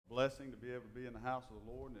blessing to be able to be in the house of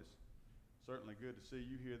the Lord, and it's certainly good to see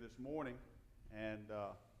you here this morning. And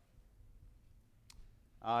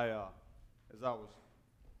as I was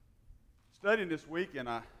studying this week, and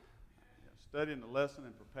studying the lesson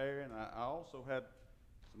and preparing, I also had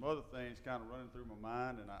some other things kind of running through my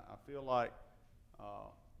mind, and I feel like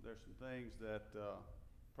there's some things that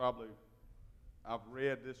probably I've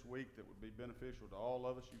read this week that would be beneficial to all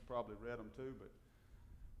of us. You've probably read them too, but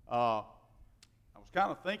I was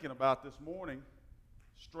kind of thinking about this morning,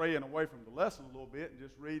 straying away from the lesson a little bit and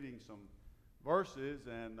just reading some verses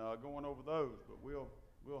and going over those. But we'll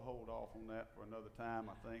hold off on that for another time,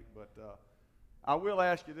 I think. But I will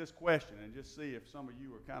ask you this question and just see if some of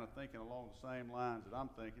you are kind of thinking along the same lines that I'm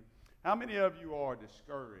thinking. How many of you are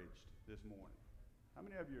discouraged this morning? How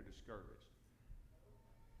many of you are discouraged?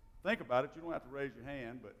 Think about it. You don't have to raise your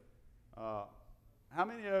hand, but how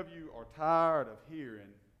many of you are tired of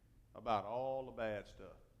hearing about all the bad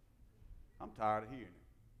stuff? I'm tired of hearing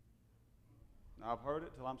it. Now, I've heard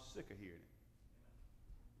it till I'm sick of hearing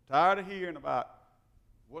it. Tired of hearing about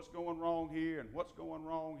what's going wrong here and what's going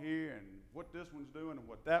wrong here and what this one's doing and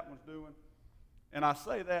what that one's doing. And I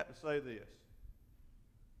say that to say this.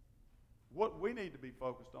 What we need to be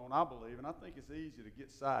focused on, I believe, and I think it's easy to get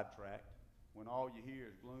sidetracked when all you hear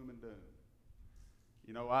is gloom and doom.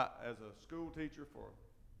 You know, as a school teacher for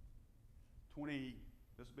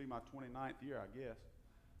this will be my 29th year, I guess,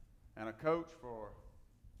 and a coach for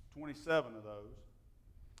 27 of those,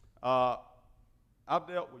 I've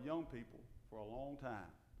dealt with young people for a long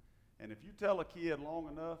time. And if you tell a kid long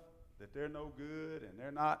enough that they're no good and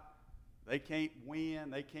they can't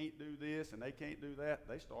win, they can't do this and they can't do that,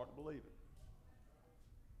 they start to believe it.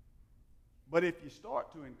 But if you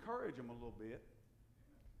start to encourage them a little bit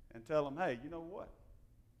and tell them, hey, you know what?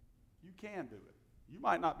 You can do it. You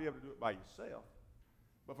might not be able to do it by yourself,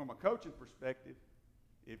 but from a coaching perspective,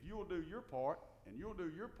 if you'll do your part, and you'll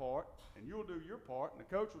do your part, and you'll do your part, and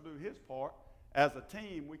the coach will do his part, as a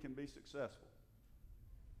team, we can be successful.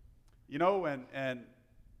 You know, and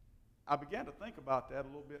I began to think about that a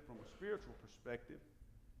little bit from a spiritual perspective,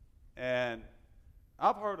 and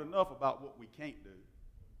I've heard enough about what we can't do.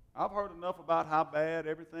 I've heard enough about how bad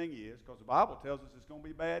everything is, because the Bible tells us it's going to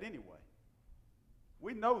be bad anyway.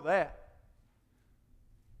 We know that.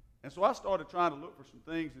 And so I started trying to look for some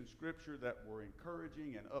things in Scripture that were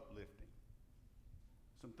encouraging and uplifting.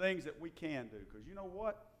 Some things that we can do. Because you know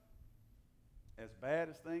what? As bad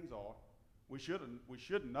as things are, we should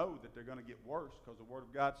know that they're going to get worse because the Word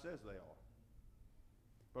of God says they are.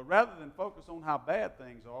 But rather than focus on how bad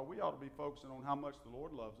things are, we ought to be focusing on how much the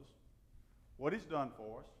Lord loves us, what He's done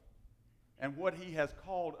for us, and what He has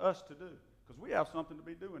called us to do. Because we have something to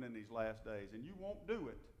be doing in these last days. And you won't do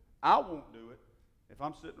it. I won't do it if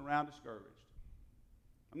I'm sitting around discouraged.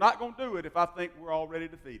 I'm not going to do it if I think we're already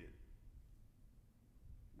defeated.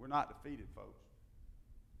 We're not defeated, folks.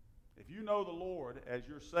 If you know the Lord as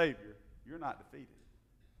your Savior, you're not defeated.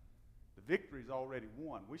 The victory's already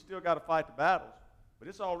won. We still got to fight the battles, but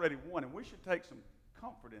it's already won, and we should take some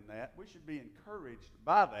comfort in that. We should be encouraged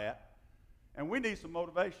by that, and we need some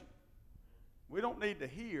motivation. We don't need to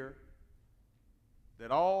hear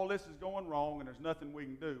that all this is going wrong and there's nothing we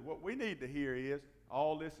can do. What we need to hear is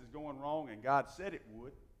all this is going wrong and God said it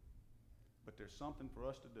would, but there's something for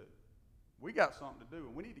us to do. We got something to do,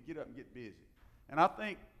 and we need to get up and get busy. And I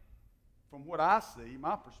think from what I see,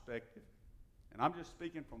 my perspective, and I'm just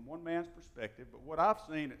speaking from one man's perspective, but what I've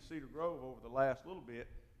seen at Cedar Grove over the last little bit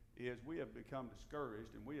is we have become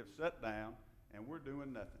discouraged and we have sat down and we're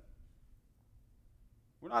doing nothing.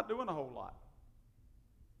 We're not doing a whole lot.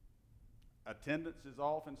 Attendance is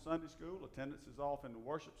off in Sunday school. Attendance is off in the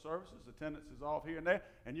worship services. Attendance is off here and there.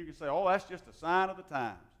 And you can say, oh, that's just a sign of the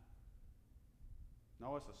times.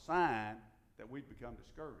 No, it's a sign that we've become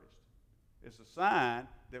discouraged. It's a sign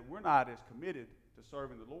that we're not as committed to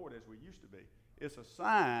serving the Lord as we used to be. It's a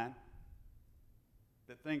sign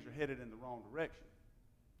that things are headed in the wrong direction.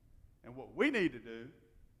 And what we need to do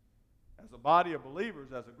as a body of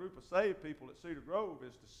believers, as a group of saved people at Cedar Grove,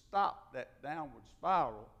 is to stop that downward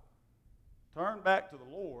spiral, turn back to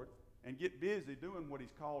the Lord, and get busy doing what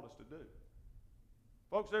He's called us to do.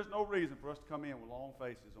 Folks, there's no reason for us to come in with long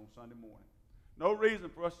faces on Sunday morning. No reason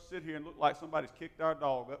for us to sit here and look like somebody's kicked our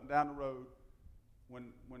dog up and down the road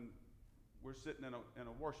when we're sitting in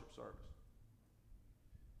a worship service.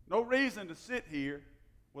 No reason to sit here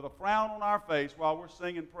with a frown on our face while we're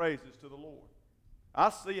singing praises to the Lord. I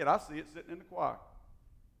see it sitting in the choir.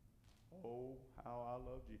 Oh, how I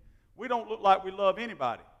love you. We don't look like we love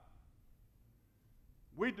anybody.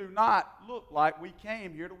 We do not look like we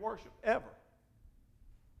came here to worship, ever.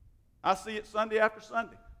 I see it Sunday after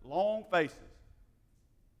Sunday. Long faces.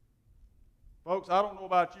 Folks, I don't know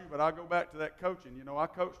about you, but I go back to that coaching. You know, I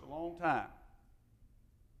coached a long time.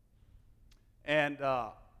 And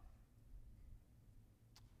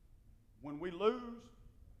when we lose,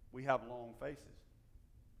 we have long faces.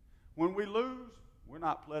 When we lose, we're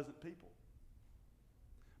not pleasant people.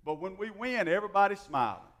 But when we win, everybody's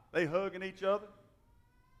smiling. They hugging each other.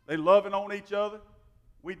 They loving on each other.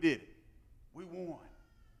 We did it. We won.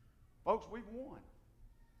 Folks, we won.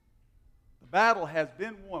 The battle has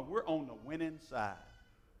been won. We're on the winning side.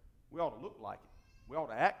 We ought to look like it. We ought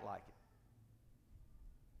to act like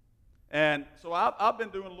it. And so I've been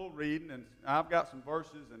doing a little reading, and I've got some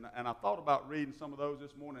verses, and I thought about reading some of those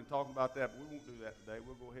this morning and talking about that, but we won't do that today.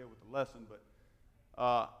 We'll go ahead with the lesson. But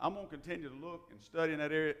I'm going to continue to look and study in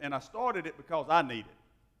that area. And I started it because I need it.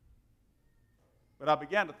 But I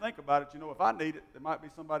began to think about it. You know, if I need it, there might be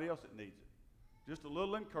somebody else that needs it. Just a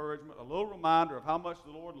little encouragement, a little reminder of how much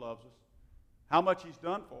the Lord loves us, how much He's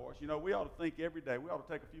done for us. You know, we ought to think every day. We ought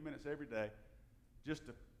to take a few minutes every day just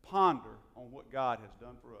to ponder on what God has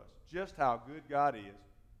done for us, just how good God is,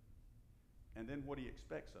 and then what He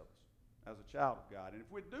expects of us as a child of God. And if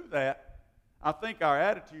we do that, I think our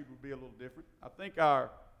attitude would be a little different. I think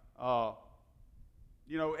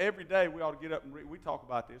you know, every day we ought to get up and read. We talk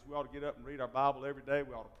about this. We ought to get up and read our Bible every day.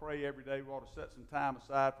 We ought to pray every day. We ought to set some time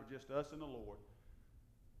aside for just us and the Lord.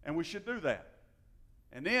 And we should do that.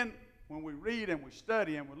 And then when we read and we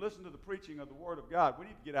study and we listen to the preaching of the Word of God, we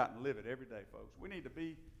need to get out and live it every day, folks. We need to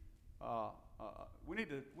be, we need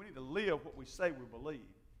to live what we say we believe.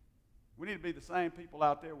 We need to be the same people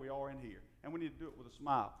out there we are in here, and we need to do it with a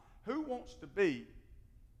smile. Who wants to be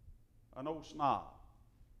an old snob?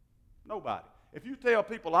 Nobody. If you tell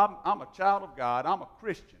people I'm a child of God, I'm a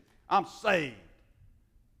Christian, I'm saved,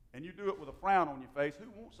 and you do it with a frown on your face, who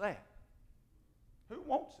wants that? Who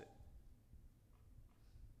wants it?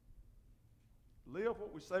 Live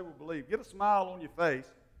what we say we believe. Get a smile on your face.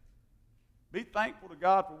 Be thankful to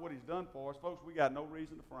God for what He's done for us. Folks, we got no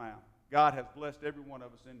reason to frown. God has blessed every one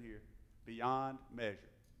of us in here beyond measure.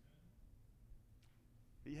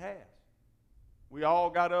 He has. We all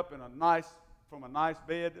got up from a nice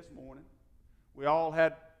bed this morning. We all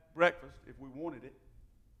had breakfast if we wanted it.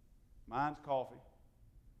 Mine's coffee.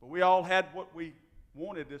 But we all had what we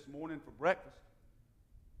wanted this morning for breakfast.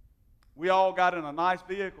 We all got in a nice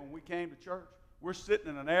vehicle when we came to church. We're sitting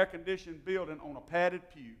in an air-conditioned building on a padded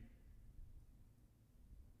pew.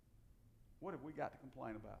 What have we got to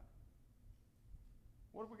complain about?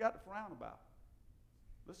 What have we got to frown about?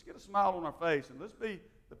 Let's get a smile on our face, and let's be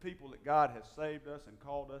the people that God has saved us and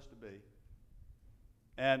called us to be.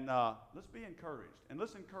 And let's be encouraged, and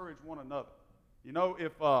let's encourage one another. You know,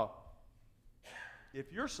 if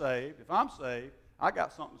you're saved, if I'm saved, I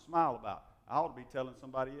got something to smile about. I ought to be telling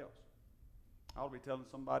somebody else. I ought to be telling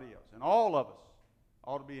somebody else. And all of us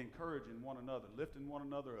ought to be encouraging one another, lifting one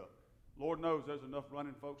another up. Lord knows there's enough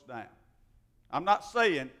running folks down. I'm not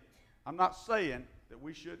saying that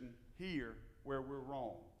we shouldn't hear where we're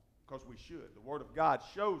wrong, because we should. The Word of God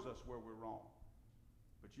shows us where we're wrong.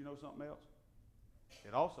 But you know something else?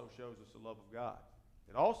 It also shows us the love of God.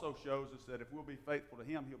 It also shows us that if we'll be faithful to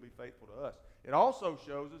Him, He'll be faithful to us. It also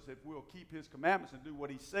shows us if we'll keep His commandments and do what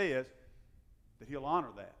He says, that He'll honor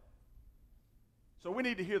that. So we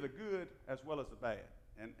need to hear the good as well as the bad.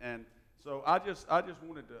 And so I just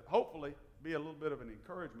wanted to hopefully be a little bit of an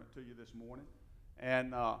encouragement to you this morning.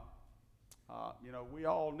 And, you know, we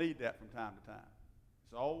all need that from time to time.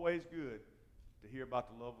 It's always good to hear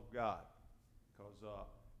about the love of God, because,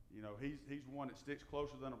 you know, he's one that sticks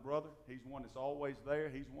closer than a brother. He's one that's always there.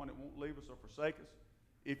 He's one that won't leave us or forsake us.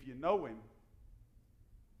 If you know Him,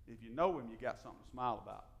 you got something to smile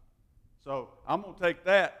about. So I'm going to take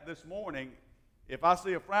that this morning. If I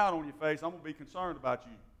see a frown on your face, I'm going to be concerned about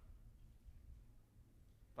you.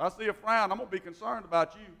 If I see a frown, I'm going to be concerned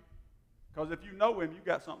about you. Because if you know Him, you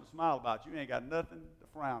got something to smile about. You ain't got nothing to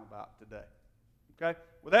frown about today. Okay?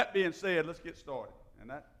 With that being said, let's get started. And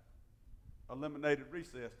that eliminated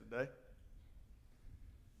recess today.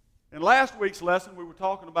 In last week's lesson, we were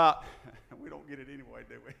talking about, we don't get it anyway,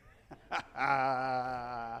 do we?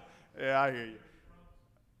 Yeah, I hear you.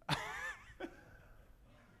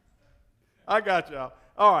 I got y'all.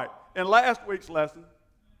 All right. In last week's lesson,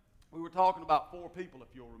 we were talking about 4 people, if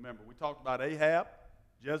you'll remember. We talked about Ahab,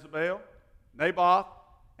 Jezebel, Naboth,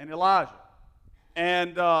 and Elijah.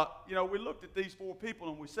 And, you know, we looked at these 4 people,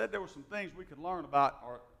 and we said there were some things we could learn about,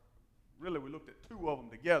 or really we looked at 2 of them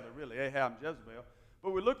together, really, Ahab and Jezebel.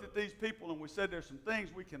 But we looked at these people, and we said there's some things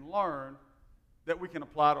we can learn that we can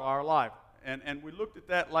apply to our life. And we looked at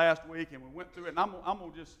that last week, and we went through it, and I'm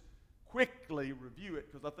going to just quickly review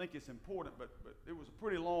it because I think it's important, but it was a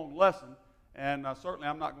pretty long lesson, and certainly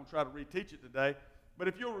I'm not going to try to reteach it today. But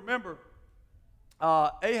if you'll remember,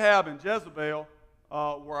 Ahab and Jezebel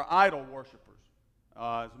were idol worshipers.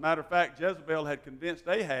 As a matter of fact, Jezebel had convinced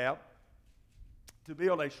Ahab to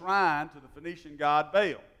build a shrine to the Phoenician god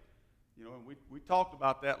Baal. You know, and we talked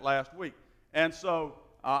about that last week. And so,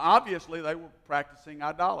 obviously, they were practicing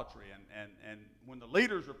idolatry. And when the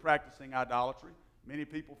leaders are practicing idolatry, many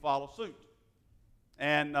people follow suit.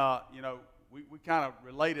 And, you know, we kind of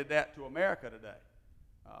related that to America today.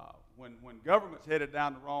 When government's headed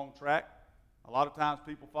down the wrong track, a lot of times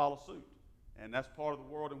people follow suit. And that's part of the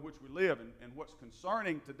world in which we live. And what's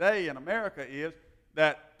concerning today in America is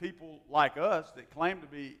that people like us that claim to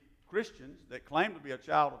be Christians, that claim to be a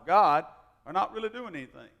child of God, are not really doing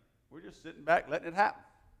anything. We're just sitting back letting it happen.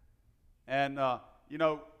 And, you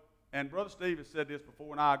know, and Brother Steve has said this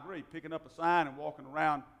before, and I agree, picking up a sign and walking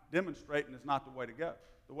around demonstrating is not the way to go.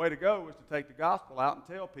 The way to go is to take the gospel out and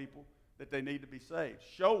tell people that they need to be saved.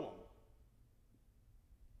 Show them.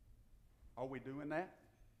 Are we doing that?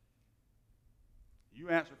 You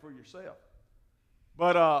answer for yourself.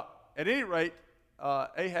 But at any rate,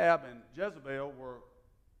 Ahab and Jezebel were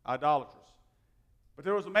idolatrous. But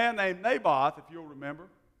there was a man named Naboth, if you'll remember,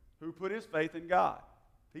 who put his faith in God.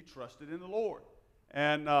 He trusted in the Lord.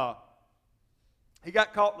 And he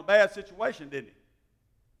got caught in a bad situation, didn't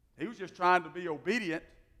he? He was just trying to be obedient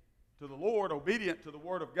to the Lord, obedient to the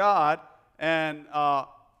Word of God, and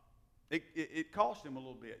it cost him a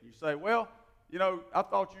little bit. You say, well, you know, I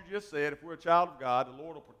thought you just said if we're a child of God, the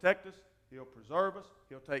Lord will protect us, He'll preserve us,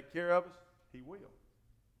 He'll take care of us. He will.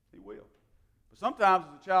 He will. But sometimes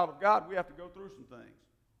as a child of God, we have to go through some things.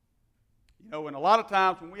 You know, and a lot of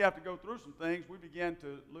times when we have to go through some things, we begin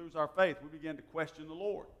to lose our faith. We begin to question the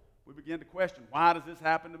Lord. We begin to question, why does this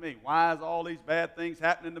happen to me? Why is all these bad things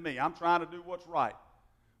happening to me? I'm trying to do what's right.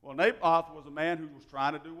 Well, Naboth was a man who was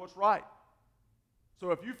trying to do what's right. So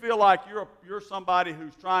if you feel like you're somebody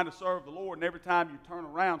who's trying to serve the Lord, and every time you turn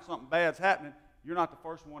around something bad's happening, you're not the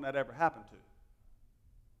first one that ever happened to.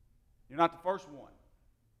 You're not the first one.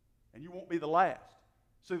 And you won't be the last.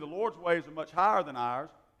 See, the Lord's ways are much higher than ours.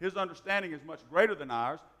 His understanding is much greater than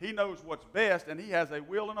ours. He knows what's best, and He has a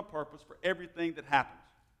will and a purpose for everything that happens.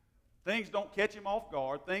 Things don't catch Him off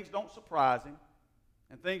guard. Things don't surprise Him.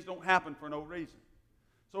 And things don't happen for no reason.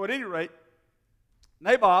 So at any rate,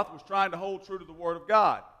 Naboth was trying to hold true to the Word of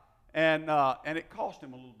God. And it cost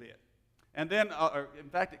him a little bit. And then, in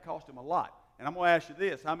fact, it cost him a lot. And I'm going to ask you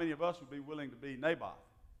this. How many of us would be willing to be Naboth?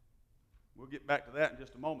 We'll get back to that in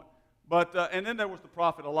just a moment. But, and then there was the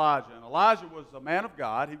prophet Elijah. And Elijah was a man of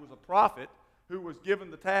God. He was a prophet who was given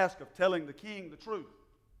the task of telling the king the truth.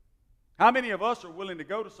 How many of us are willing to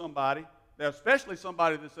go to somebody, especially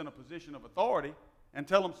somebody that's in a position of authority, and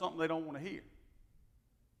tell them something they don't want to hear?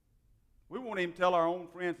 We won't even tell our own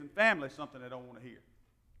friends and family something they don't want to hear.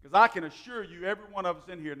 Because I can assure you, every one of us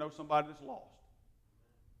in here knows somebody that's lost.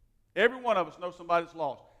 Every one of us knows somebody that's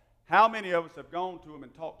lost. How many of us have gone to them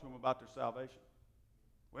and talked to them about their salvation?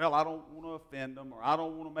 Well, I don't want to offend them, or I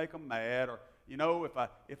don't want to make them mad, or, you know, if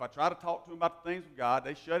I try to talk to them about the things of God,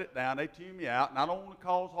 they shut it down, they tune me out, and I don't want to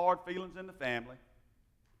cause hard feelings in the family.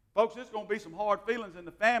 Folks, there's going to be some hard feelings in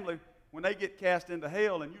the family when they get cast into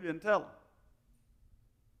hell and you didn't tell them.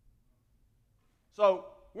 So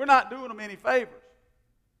we're not doing them any favors.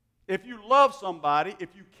 If you love somebody, if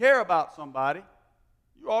you care about somebody,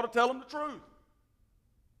 you ought to tell them the truth.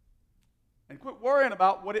 And quit worrying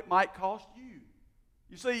about what it might cost you.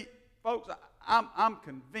 You see, folks, I'm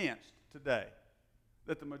convinced today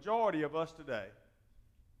that the majority of us today,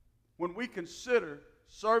 when we consider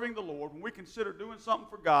serving the Lord, when we consider doing something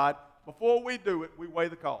for God, before we do it, we weigh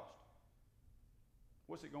the cost.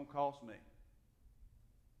 What's it going to cost me?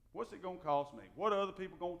 What's it going to cost me? What are other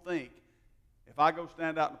people going to think if I go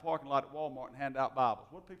stand out in the parking lot at Walmart and hand out Bibles?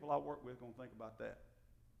 What are people I work with going to think about that?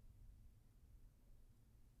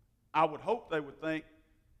 I would hope they would think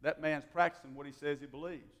that man's practicing what he says he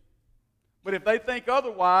believes. But if they think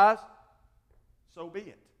otherwise, so be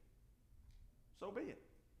it. So be it.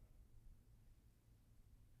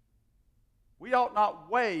 We ought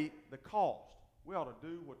not weigh the cost. We ought to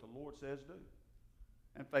do what the Lord says do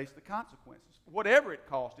and face the consequences. Whatever it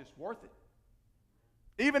costs, it's worth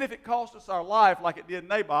it. Even if it costs us our life like it did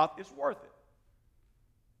Naboth, it's worth it.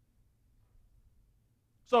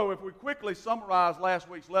 So if we quickly summarize last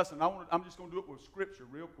week's lesson, I'm just going to do it with Scripture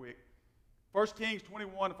real quick. 1 Kings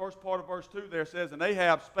 21, the first part of verse 2 there says, And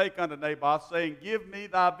Ahab spake unto Naboth, saying, Give me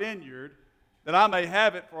thy vineyard, that I may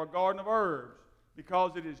have it for a garden of herbs,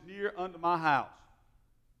 because it is near unto my house.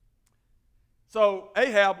 So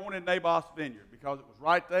Ahab wanted Naboth's vineyard because it was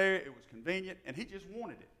right there, it was convenient, and he just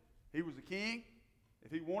wanted it. He was a king.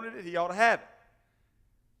 If he wanted it, he ought to have it.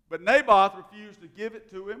 But Naboth refused to give it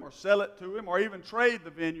to him or sell it to him or even trade the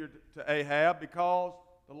vineyard to Ahab because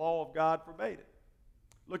the law of God forbade it.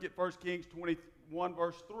 Look at 1 Kings 21,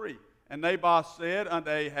 verse 3. And Naboth said unto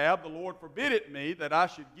Ahab, the Lord forbid it me that I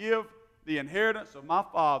should give the inheritance of my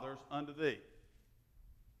fathers unto thee.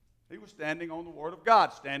 He was standing on the word of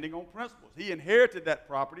God, standing on principles. He inherited that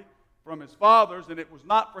property from his fathers, and it was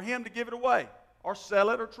not for him to give it away or sell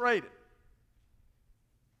it or trade it.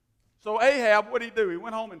 So Ahab, what did he do? He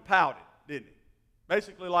went home and pouted, didn't he?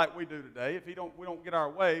 Basically like we do today. If we don't get our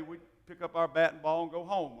way, we pick up our bat and ball and go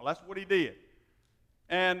home. Well, that's what he did.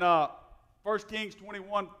 And 1 Kings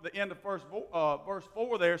 21, the end of verse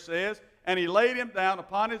 4 there says, and he laid him down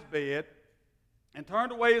upon his bed and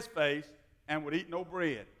turned away his face and would eat no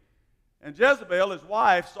bread. And Jezebel, his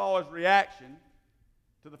wife, saw his reaction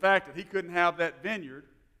to the fact that he couldn't have that vineyard,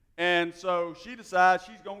 and so she decides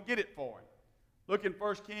she's going to get it for him. Look in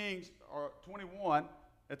 1 Kings 21,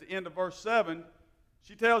 at the end of verse 7,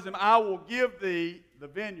 she tells him, I will give thee the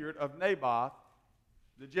vineyard of Naboth,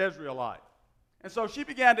 the Jezreelite. And so she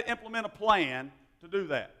began to implement a plan to do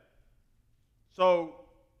that. So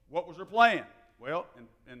what was her plan? Well,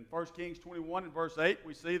 in 1 Kings 21 and verse 8,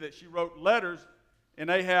 we see that she wrote letters in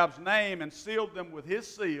Ahab's name and sealed them with his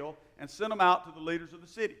seal and sent them out to the leaders of the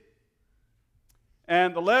city.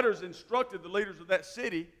 And the letters instructed the leaders of that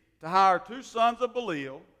city to hire 2 sons of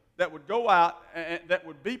Belial that would go out and that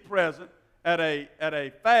would be present at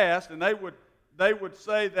a fast, and they would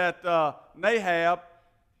say that Nahab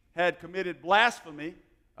had committed blasphemy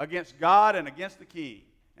against God and against the king.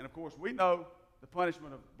 And of course, we know the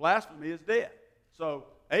punishment of blasphemy is death. So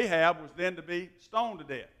Ahab was then to be stoned to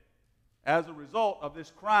death as a result of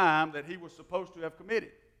this crime that he was supposed to have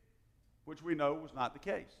committed, which we know was not the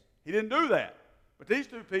case. He didn't do that. But these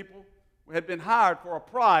 2 people had been hired for a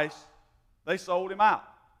price. They sold him out.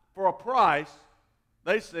 For a price,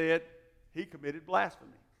 they said he committed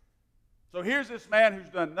blasphemy. So here's this man who's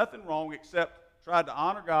done nothing wrong except tried to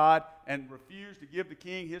honor God and refused to give the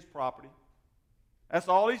king his property. That's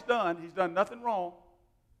all he's done. He's done nothing wrong.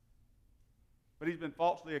 But he's been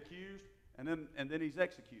falsely accused, and then he's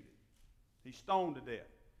executed. He's stoned to death.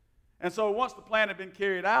 And so once the plan had been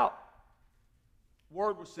carried out,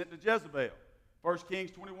 word was sent to Jezebel. 1 Kings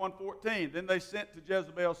 21:14. Then they sent to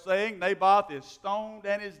Jezebel, saying, Naboth is stoned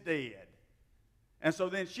and is dead. And so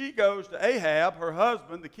then she goes to Ahab, her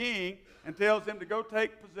husband, the king, and tells him to go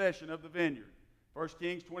take possession of the vineyard. 1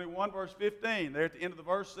 Kings 21, verse 15. There at the end of the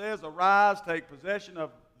verse says, Arise, take possession of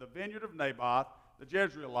the vineyard of Naboth, the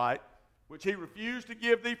Jezreelite, which he refused to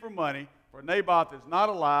give thee for money, for Naboth is not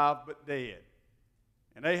alive, but dead.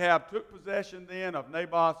 And Ahab took possession then of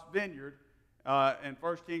Naboth's vineyard. In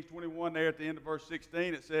 1 Kings 21, there at the end of verse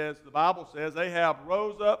 16, it says, the Bible says, Ahab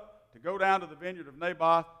rose up to go down to the vineyard of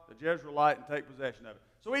Naboth, the Jezreelite, and take possession of it.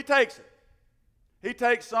 So he takes it. He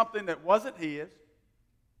takes something that wasn't his,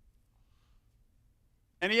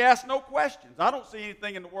 and he asks no questions. I don't see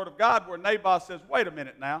anything in the Word of God where Naboth says, wait a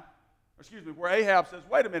minute now. Where Ahab says,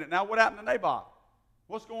 wait a minute now, what happened to Naboth?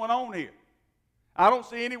 What's going on here? I don't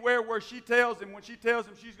see anywhere where she tells him, when she tells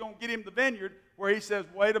him she's going to get him the vineyard, where he says,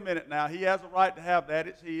 wait a minute now, he has a right to have that,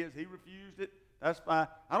 it's his, he refused it, that's fine.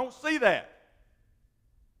 I don't see that.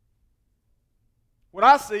 What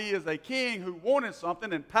I see is a king who wanted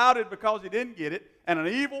something and pouted because he didn't get it, and an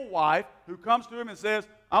evil wife who comes to him and says,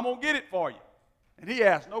 I'm going to get it for you. And he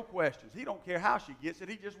asks no questions. He don't care how she gets it,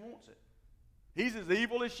 he just wants it. He's as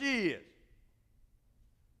evil as she is.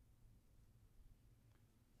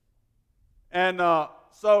 And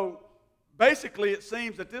so basically it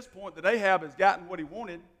seems at this point that Ahab has gotten what he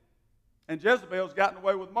wanted, and Jezebel's gotten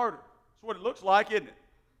away with murder. That's what it looks like, isn't it?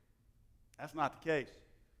 That's not the case,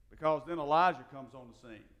 because then Elijah comes on the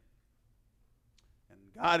scene. And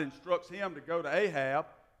God instructs him to go to Ahab.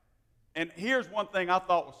 And here's one thing I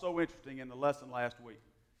thought was so interesting in the lesson last week.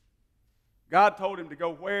 God told him to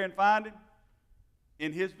go where and find him?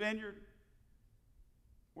 In his vineyard.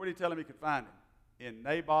 Where did he tell him he could find him? In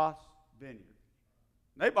Naboth's vineyard.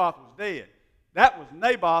 Naboth was dead. That was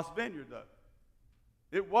Naboth's vineyard, though.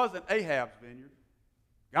 It wasn't Ahab's vineyard.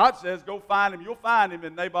 God says, go find him. You'll find him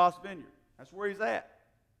in Naboth's vineyard. That's where he's at.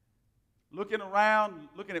 Looking around,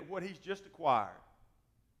 looking at what he's just acquired,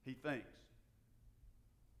 he thinks.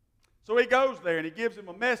 So he goes there and he gives him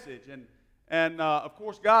a message. And of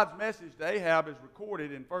course, God's message to Ahab is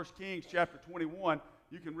recorded in 1 Kings chapter 21.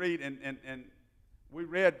 You can read, and we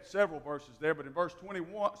read several verses there, but in verse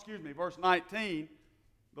 19,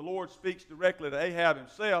 the Lord speaks directly to Ahab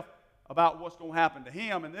himself about what's going to happen to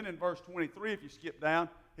him. And then in verse 23, if you skip down,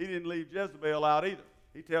 he didn't leave Jezebel out either.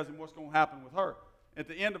 He tells him what's going to happen with her. at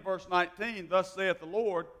the end of verse 19, thus saith the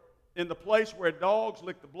Lord, in the place where dogs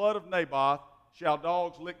lick the blood of Naboth, shall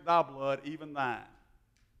dogs lick thy blood, even thine.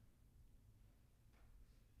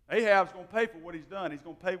 Ahab's going to pay for what he's done. He's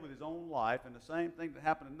going to pay with his own life, and the same thing that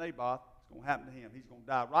happened to Naboth is going to happen to him. He's going to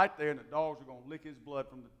die right there, and the dogs are going to lick his blood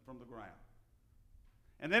from the ground.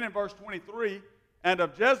 And then in verse 23, and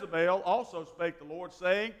of Jezebel also spake the Lord,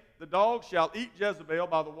 saying, the dogs shall eat Jezebel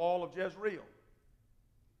by the wall of Jezreel.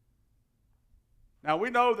 Now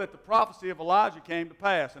we know that the prophecy of Elijah came to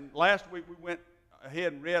pass, and last week we went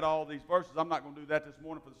ahead and read all these verses. I'm not going to do that this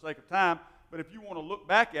morning for the sake of time, but if you want to look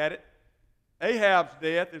back at it, Ahab's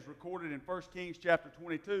death is recorded in 1 Kings chapter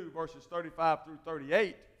 22, verses 35 through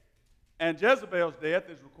 38, and Jezebel's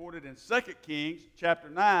death is recorded in 2 Kings chapter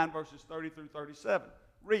 9, verses 30 through 37.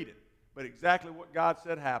 Read it. But exactly what God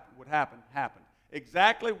said would happen, happened.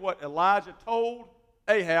 Exactly what Elijah told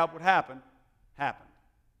Ahab would happen, happened.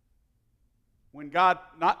 When God,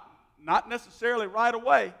 not necessarily right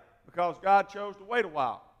away, because God chose to wait a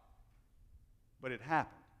while, but it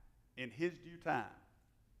happened in his due time.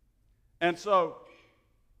 And so,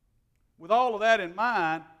 with all of that in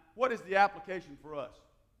mind, what is the application for us?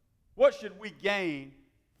 What should we gain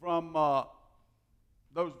from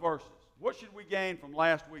those verses? What should we gain from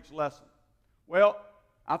last week's lesson? Well,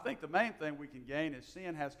 I think the main thing we can gain is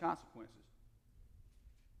sin has consequences.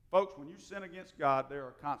 Folks, when you sin against God, there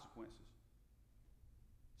are consequences.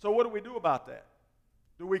 So what do we do about that?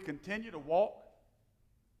 Do we continue to walk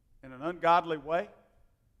in an ungodly way?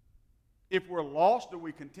 If we're lost, do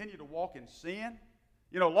we continue to walk in sin?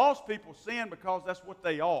 You know, lost people sin because that's what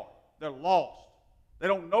they are. They're lost. They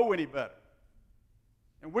don't know any better.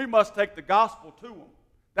 And we must take the gospel to them.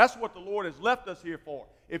 That's what the Lord has left us here for.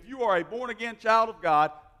 If you are a born-again child of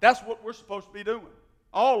God, that's what we're supposed to be doing.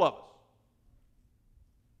 All of us.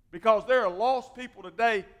 Because there are lost people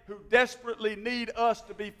today who desperately need us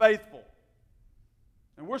to be faithful.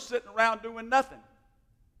 And we're sitting around doing nothing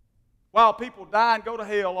while people die and go to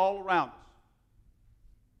hell all around us.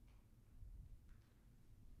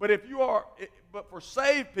 But for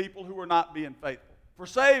saved people who are not being faithful, for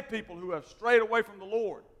saved people who have strayed away from the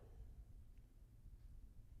Lord,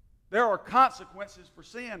 there are consequences for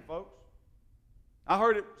sin, folks. I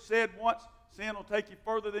heard it said once, sin will take you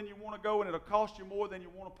further than you want to go, and it'll cost you more than you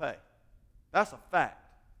want to pay. That's a fact.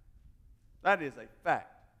 That is a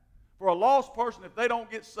fact. For a lost person, if they don't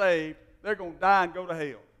get saved, they're going to die and go to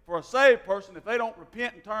hell. For a saved person, if they don't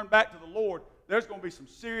repent and turn back to the Lord, there's going to be some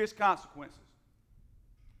serious consequences.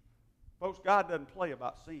 Folks, God doesn't play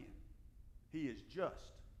about sin. He is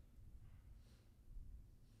just.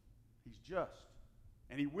 He's just.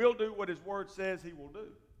 And He will do what His Word says He will do.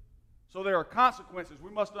 So there are consequences.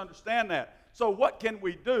 We must understand that. So what can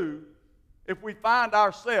we do if we find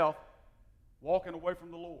ourselves walking away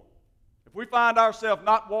from the Lord? If we find ourselves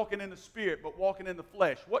not walking in the Spirit but walking in the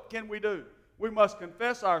flesh, what can we do? We must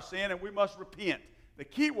confess our sin and we must repent. The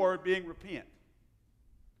key word being repent.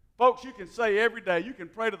 Folks, you can say every day, you can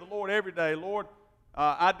pray to the Lord every day, Lord,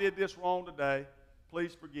 I did this wrong today.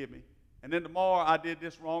 Please forgive me. And then tomorrow I did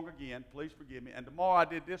this wrong again. Please forgive me. And tomorrow I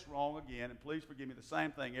did this wrong again. And please forgive me. The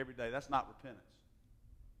same thing every day. That's not repentance.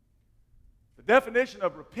 The definition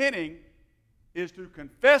of repenting is to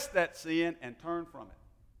confess that sin and turn from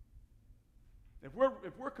it.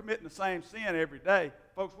 If we're committing the same sin every day,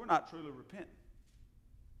 folks, we're not truly repenting.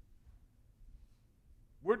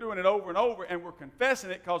 We're doing it over and over, and we're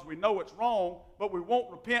confessing it because we know it's wrong, but we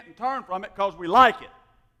won't repent and turn from it because we like it.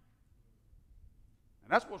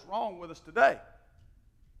 And that's what's wrong with us today.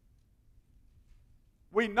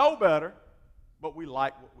 We know better, but we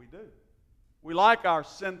like what we do. We like our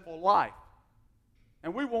sinful life,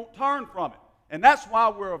 and we won't turn from it. And that's why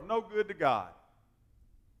we're of no good to God.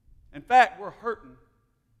 In fact, we're hurting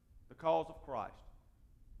the cause of Christ.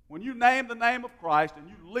 When you name the name of Christ and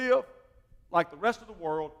you live like the rest of the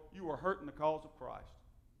world, you are hurting the cause of Christ.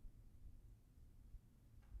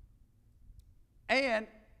 And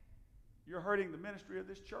you're hurting the ministry of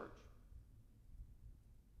this church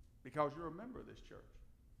because you're a member of this church.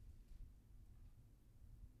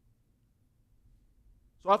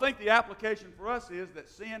 So I think the application for us is that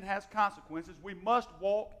sin has consequences. We must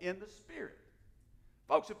walk in the Spirit.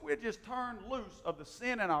 Folks, if we just turn loose of the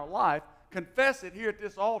sin in our life, confess it here at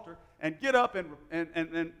this altar, and get up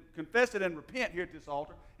and confess it and repent here at this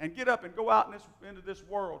altar, and get up and go out into this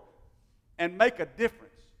world and make a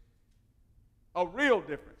difference, a real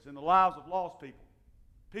difference in the lives of lost people,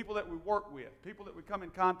 people that we work with, people that we come in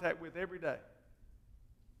contact with every day.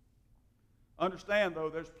 Understand, though,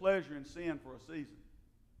 there's pleasure in sin for a season.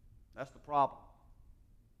 That's the problem.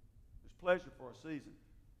 There's pleasure for a season.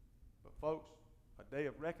 But, folks, a day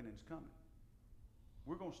of reckoning is coming.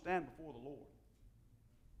 we're going to stand before the Lord.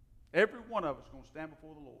 Every one of us is going to stand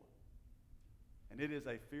before the Lord. And it is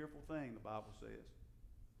a fearful thing, the Bible says.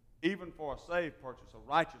 Even for a saved person, a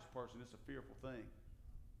righteous person, it's a fearful thing.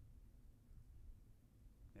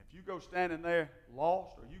 If you go standing there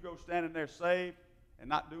lost, or you go standing there saved and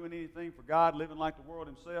not doing anything for God, living like the world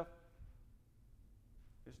himself,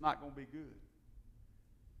 it's not going to be good.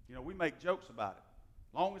 You know, we make jokes about it.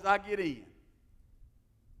 As long as I get in.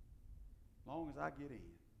 As long as I get in.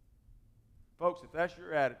 Folks, if that's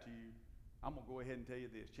your attitude, I'm going to go ahead and tell you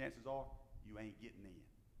this. Chances are you ain't getting in.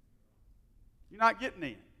 You're not getting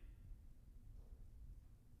in.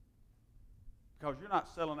 Because you're not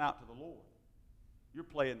selling out to the Lord. You're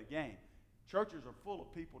playing the game. Churches are full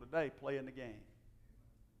of people today playing the game.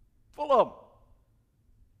 Full of them.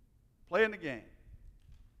 Playing the game.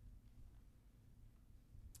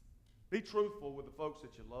 Be truthful with the folks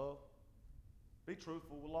that you love. Be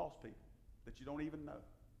truthful with lost people that you don't even know.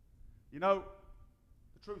 You know,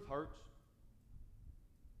 the truth hurts.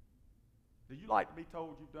 Do you like to be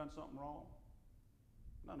told you've done something wrong?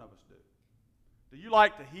 None of us do. Do you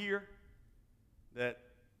like to hear that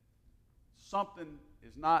something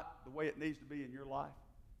is not the way it needs to be in your life?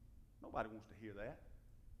 Nobody wants to hear that.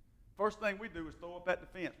 First thing we do is throw up that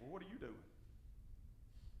defense. Well, what are you doing?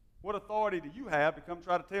 What authority do you have to come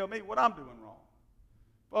try to tell me what I'm doing wrong?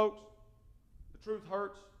 Folks, the truth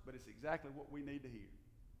hurts, but it's exactly what we need to hear.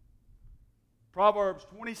 Proverbs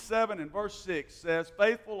 27 and verse 6 says,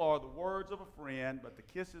 "Faithful are the words of a friend, but the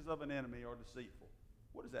kisses of an enemy are deceitful."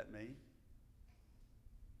 What does that mean?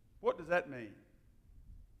 What does that mean?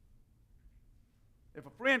 If a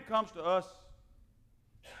friend comes to us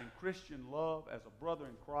in Christian love as a brother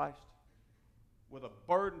in Christ with a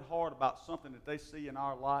burdened heart about something that they see in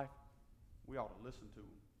our life, we ought to listen to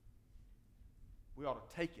them. We ought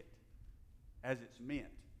to take it as it's meant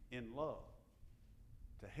in love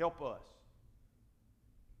to help us.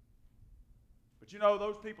 But you know,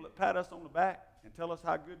 those people that pat us on the back and tell us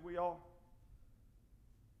how good we are,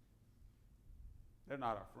 they're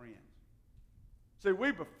not our friends. See,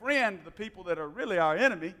 we befriend the people that are really our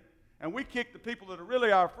enemy, and we kick the people that are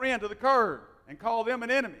really our friend to the curb and call them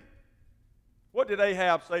an enemy. What did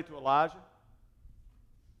Ahab say to Elijah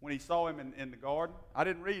when he saw him in the garden? I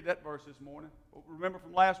didn't read that verse this morning. Remember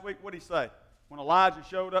from last week, what did he say? When Elijah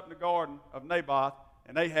showed up in the garden of Naboth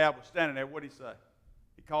and Ahab was standing there, what did he say?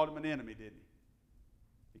 He called him an enemy, didn't he?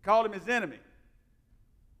 He called him his enemy.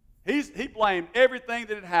 He blamed everything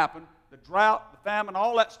that had happened, the drought, the famine,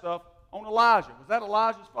 all that stuff, on Elijah. Was that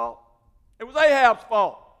Elijah's fault? It was Ahab's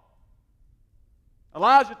fault.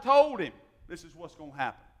 Elijah told him this is what's going to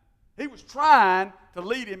happen. He was trying to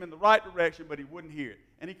lead him in the right direction, but he wouldn't hear it,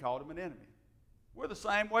 and he called him an enemy. We're the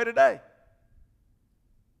same way today.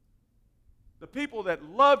 The people that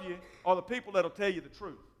love you are the people that will tell you the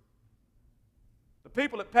truth. The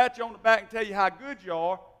people that pat you on the back and tell you how good you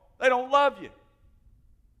are, they don't love you.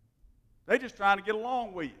 They're just trying to get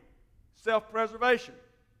along with you. Self-preservation.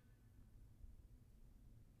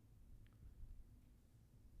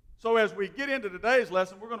 So as we get into today's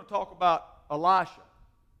lesson, we're going to talk about Elisha.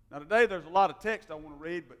 Now today there's a lot of text I want to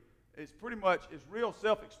read, but it's pretty much, it's real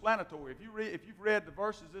self-explanatory. If you've read the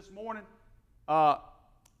verses this morning,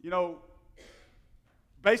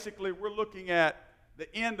 basically we're looking at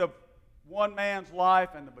the end of one man's life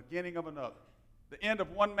and the beginning of another. The end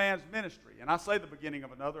of one man's ministry. And I say the beginning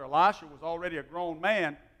of another. Elisha was already a grown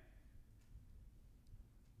man.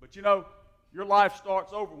 But you know, your life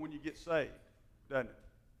starts over when you get saved, doesn't it?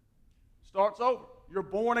 Starts over. You're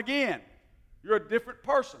born again. You're a different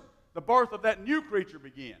person. The birth of that new creature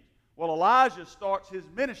begins. Well, Elijah starts his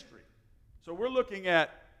ministry. So we're looking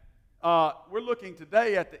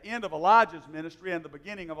today at the end of Elijah's ministry and the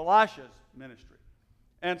beginning of Elisha's ministry.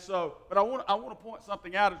 And so, but I want to point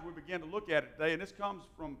something out as we begin to look at it today, and this comes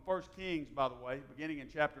from 1 Kings, by the way, beginning in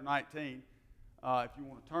chapter 19, if you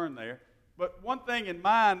want to turn there. But one thing in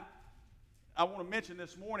mind I want to mention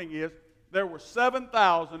this morning is there were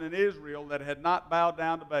 7,000 in Israel that had not bowed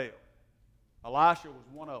down to Baal. Elisha was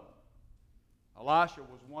one of them. Elisha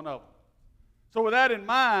was one of them. So with that in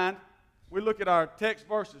mind, we look at our text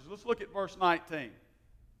verses. Let's look at verse 19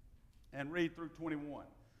 and read through 21.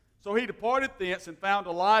 So he departed thence and found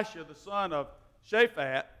Elisha the son of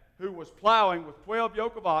Shaphat, who was plowing with 12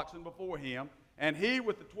 yoke of oxen before him, and he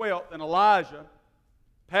with the 12th, and Elijah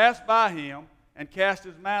passed by him and cast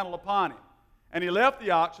his mantle upon him. And he left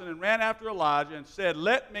the oxen and ran after Elijah and said,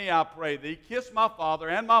 "Let me, I pray thee, kiss my father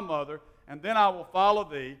and my mother, and then I will follow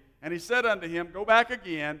thee." And he said unto him, "Go back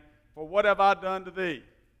again, for what have I done to thee?"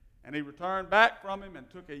 And he returned back from him and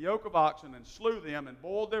took a yoke of oxen and slew them and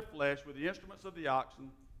boiled their flesh with the instruments of the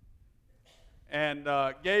oxen and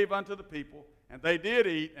gave unto the people, and they did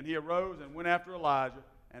eat, and he arose and went after Elijah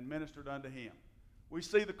and ministered unto him. We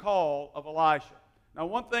see the call of Elisha. Now,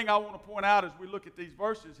 one thing I want to point out as we look at these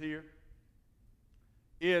verses here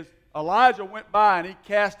is Elijah went by and he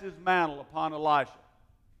cast his mantle upon Elisha.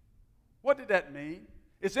 What did that mean?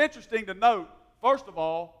 It's interesting to note, first of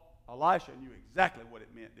all, Elisha knew exactly what it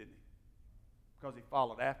meant, didn't he? Because he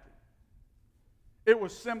followed after him. It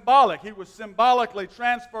was symbolic. He was symbolically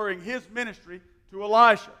transferring his ministry to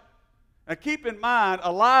Elisha. Now keep in mind,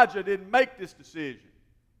 Elijah didn't make this decision.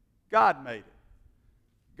 God made it.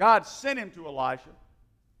 God sent him to Elisha.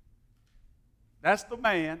 That's the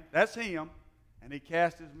man, that's him, and he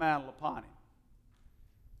cast his mantle upon him.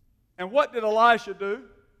 And what did Elisha do?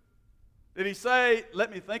 Did he say,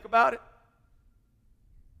 let me think about it?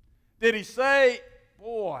 Did he say,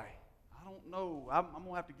 boy, I don't know, I'm going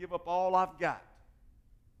to have to give up all I've got.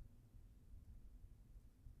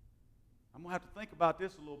 I'm going to have to think about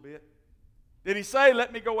this a little bit. Did he say,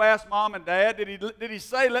 let me go ask mom and dad? Did he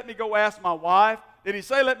say, let me go ask my wife? Did he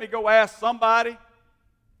say, let me go ask somebody?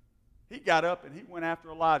 He got up and he went after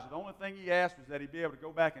Elijah. The only thing he asked was that he be able to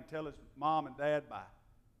go back and tell his mom and dad bye.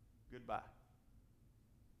 Goodbye.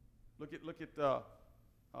 Look at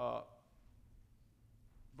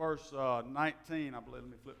verse 19, I believe.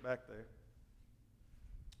 Let me flip back there.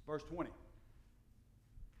 Verse 20.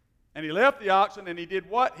 And he left the oxen, and he did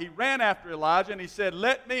what? He ran after Elijah, and he said,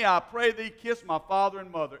 let me, I pray thee, kiss my father and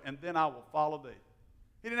mother, and then I will follow thee.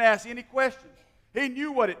 He didn't ask any questions. He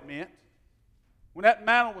knew what it meant. When that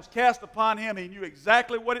mantle was cast upon him, he knew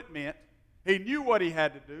exactly what it meant. He knew what he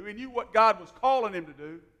had to do. He knew what God was calling him to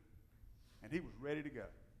do, and he was ready to go.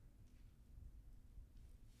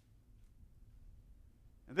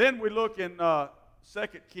 And then we look in 2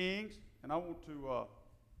 Kings, and I want to...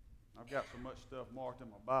 I've got so much stuff marked in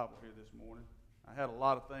my Bible here this morning. I had a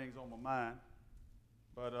lot of things on my mind.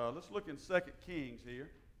 But let's look in 2 Kings here.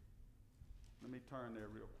 Let me turn there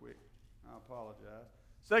real quick. I apologize.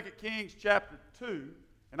 2 Kings chapter 2,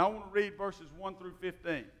 and I want to read verses 1 through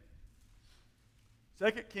 15.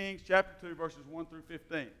 2 Kings chapter 2, verses 1 through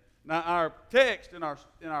 15. Now, our text in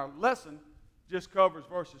our lesson just covers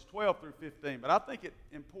verses 12 through 15, but I think it's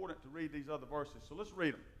important to read these other verses. So let's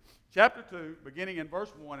read them. Chapter 2, beginning in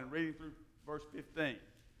verse 1 and reading through verse 15.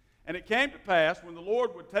 And it came to pass, when the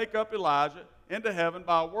Lord would take up Elijah into heaven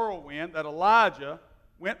by a whirlwind, that Elijah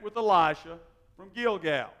went with Elisha from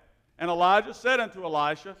Gilgal. And Elijah said unto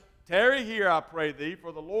Elisha, tarry here, I pray thee,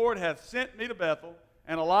 for the Lord hath sent me to Bethel.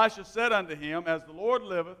 And Elisha said unto him, as the Lord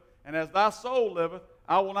liveth, and as thy soul liveth,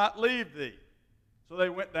 I will not leave thee. So they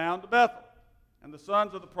went down to Bethel. And the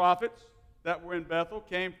sons of the prophets that were in Bethel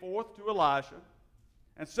came forth to Elisha,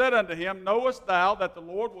 and said unto him, knowest thou that the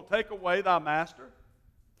Lord will take away thy master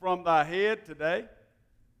from thy head today?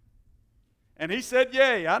 And he said,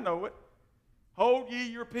 yea, I know it. Hold ye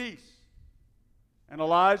your peace. And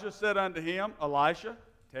Elijah said unto him, Elisha,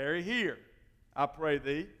 tarry here, I pray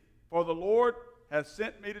thee, for the Lord hath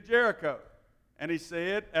sent me to Jericho. And he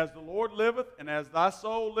said, as the Lord liveth, and as thy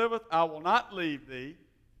soul liveth, I will not leave thee.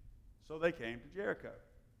 So they came to Jericho.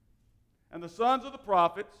 And the sons of the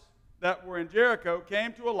prophets that were in Jericho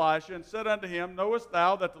came to Elisha and said unto him, knowest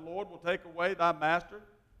thou that the Lord will take away thy master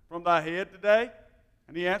from thy head today?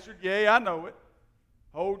 And he answered, yea, I know it.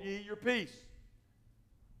 Hold ye your peace.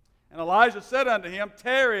 And Elijah said unto him,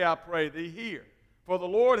 tarry, I pray thee, here, for the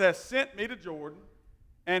Lord hath sent me to Jordan.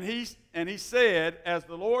 And he said, as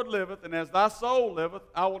the Lord liveth, and as thy soul liveth,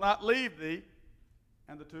 I will not leave thee.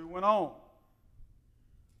 And the two went on.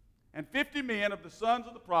 And 50 men of the sons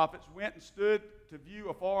of the prophets went and stood to view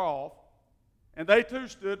afar off, and they too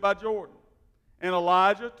stood by Jordan. And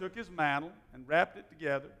Elijah took his mantle and wrapped it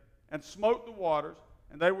together, and smote the waters,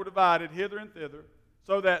 and they were divided hither and thither,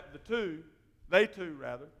 so that they two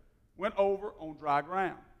went over on dry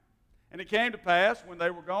ground. And it came to pass, when they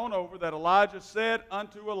were gone over, that Elijah said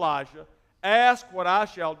unto Elisha, ask what I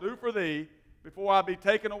shall do for thee before I be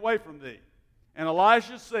taken away from thee. And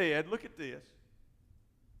Elisha said, look at this,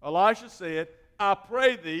 Elisha said, I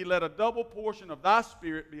pray thee, let a double portion of thy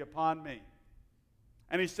spirit be upon me.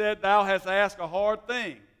 And he said, thou hast asked a hard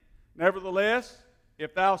thing. Nevertheless,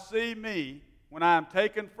 if thou see me when I am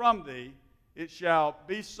taken from thee, it shall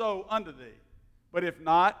be so unto thee. But if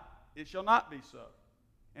not, it shall not be so.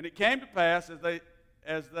 And it came to pass,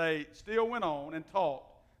 as they still went on and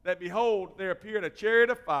talked, that behold, there appeared a chariot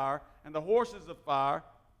of fire and the horses of fire,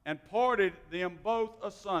 and parted them both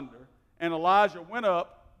asunder. And Elijah went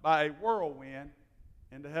up by a whirlwind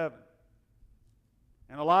into heaven.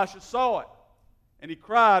 And Elisha saw it, and he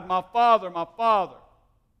cried, my father,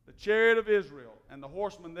 the chariot of Israel, and the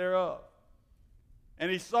horsemen thereof. And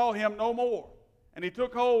he saw him no more. And he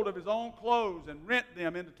took hold of his own clothes and rent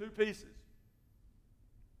them into two pieces.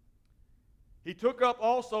 He took up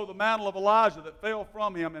also the mantle of Elijah that fell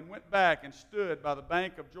from him and went back and stood by the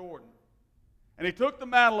bank of Jordan. And he took the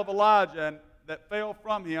mantle of Elijah that fell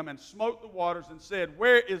from him and smote the waters and said,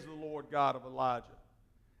 Where is the Lord God of Elijah?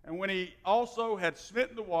 And when he also had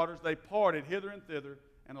smitten the waters, they parted hither and thither,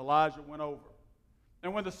 and Elijah went over.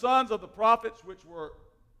 And when the sons of the prophets which were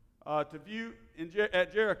to view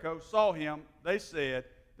at Jericho saw him, they said,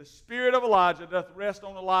 The spirit of Elijah doth rest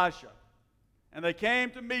on Elisha. And they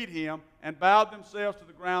came to meet him and bowed themselves to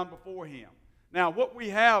the ground before him. Now, what we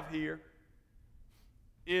have here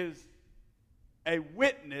is a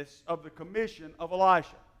witness of the commission of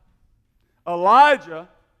Elisha. Elijah,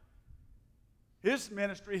 his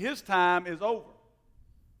ministry, his time is over.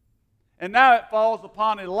 And now it falls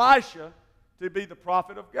upon Elisha to be the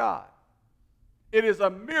prophet of God. It is a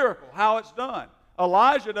miracle how it's done.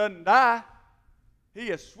 Elijah doesn't die. He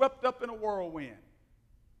is swept up in a whirlwind.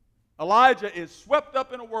 Elijah is swept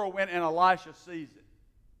up in a whirlwind, and Elisha sees it.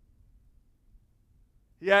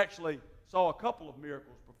 He actually saw a couple of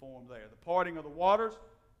miracles performed there. The parting of the waters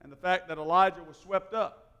and the fact that Elijah was swept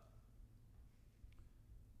up.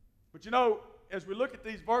 But you know, as we look at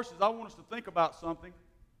these verses, I want us to think about something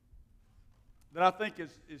that I think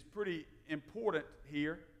is pretty important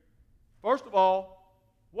here. First of all,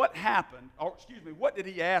 what happened, or excuse me, what did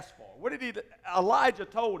he ask for? Elijah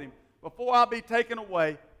told him, before I be taken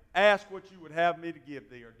away, ask what you would have me to give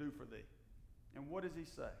thee or do for thee. And what does he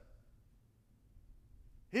say?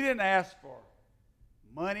 He didn't ask for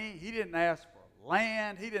money. He didn't ask for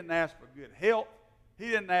land. He didn't ask for good health. He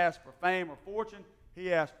didn't ask for fame or fortune.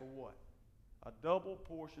 He asked for what? A double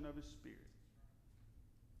portion of his spirit.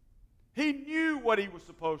 He knew what he was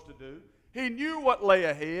supposed to do. He knew what lay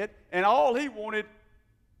ahead, and all he wanted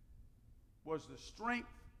was the strength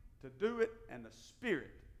to do it and the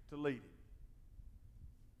spirit to lead him.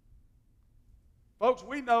 Folks,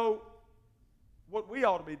 we know what we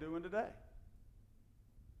ought to be doing today.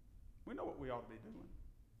 We know what we ought to be doing.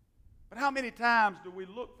 But how many times do we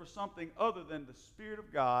look for something other than the Spirit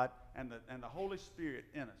of God and the Holy Spirit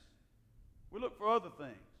in us? We look for other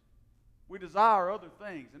things. We desire other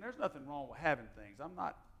things. And there's nothing wrong with having things. I'm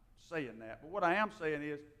not saying that. But what I am saying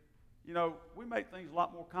is, you know, we make things a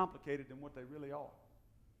lot more complicated than what they really are.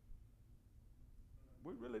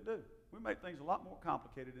 We really do. We make things a lot more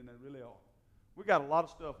complicated than they really are. We got a lot of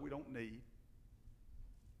stuff we don't need.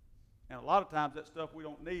 And a lot of times that stuff we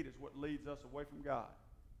don't need is what leads us away from God.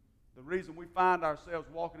 The reason we find ourselves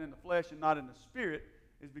walking in the flesh and not in the spirit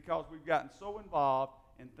is because we've gotten so involved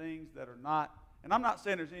in things that are not, and I'm not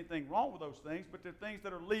saying there's anything wrong with those things, but they're things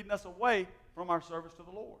that are leading us away from our service to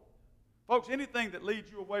the Lord. Folks, anything that leads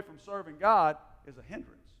you away from serving God is a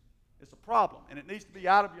hindrance. It's a problem, and it needs to be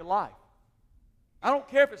out of your life. I don't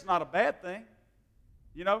care if it's not a bad thing.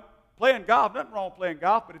 You know, playing golf, nothing wrong with playing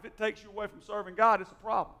golf, but if it takes you away from serving God, it's a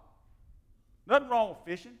problem. Nothing wrong with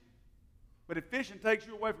fishing, but if fishing takes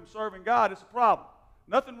you away from serving God, it's a problem.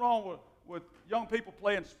 Nothing wrong with young people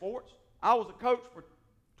playing sports. I was a coach for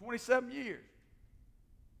 27 years.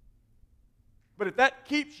 But if that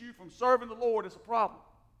keeps you from serving the Lord, it's a problem.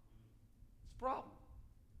 It's a problem.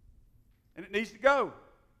 And it needs to go.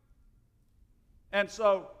 And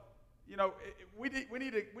so, you know, we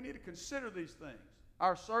need to consider these things,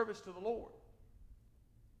 our service to the Lord.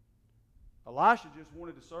 Elisha just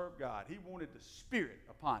wanted to serve God. He wanted the Spirit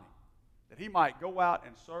upon him, that he might go out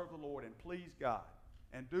and serve the Lord and please God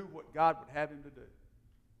and do what God would have him to do.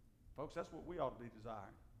 Folks, that's what we ought to be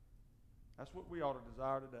desiring. That's what we ought to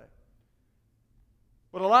desire today.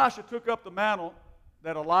 But Elisha took up the mantle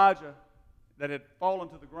that had fallen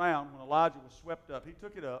to the ground when Elijah was swept up. He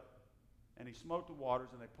took it up, and he smote the waters,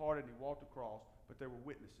 and they parted, and he walked across, but there were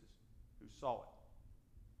witnesses who saw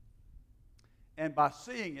it. And by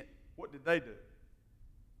seeing it, what did they do?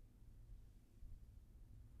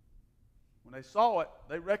 When they saw it,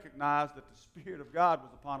 they recognized that the Spirit of God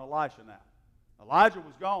was upon Elisha now. Elijah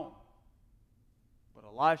was gone, but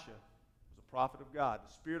Elisha was a prophet of God.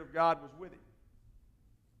 The Spirit of God was with him.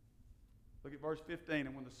 Look at verse 15.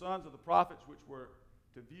 And when the sons of the prophets which were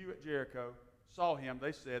to view at Jericho saw him,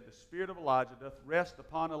 they said, The Spirit of Elijah doth rest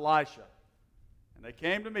upon Elisha. And they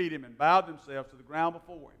came to meet him and bowed themselves to the ground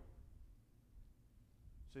before him.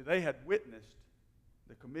 See, they had witnessed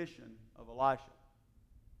the commission of Elisha.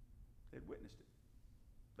 They had witnessed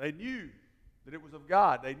it. They knew that it was of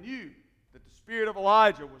God. They knew that the Spirit of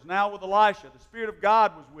Elijah was now with Elisha. The Spirit of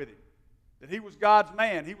God was with him. That he was God's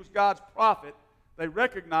man. He was God's prophet. They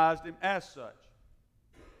recognized him as such.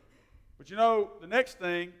 But you know, the next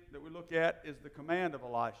thing that we look at is the command of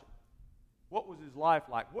Elisha. What was his life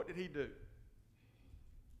like? What did he do?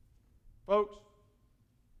 Folks,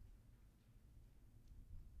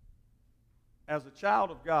 as a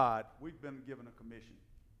child of God, we've been given a commission.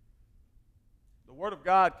 The Word of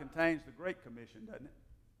God contains the Great Commission, doesn't it?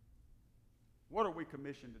 What are we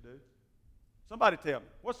commissioned to do? Somebody tell me,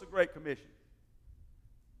 what's the Great Commission?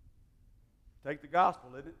 Take the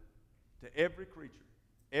gospel, isn't it? To every creature,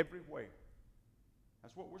 everywhere.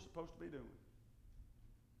 That's what we're supposed to be doing.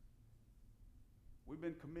 We've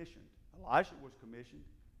been commissioned. Elisha was commissioned.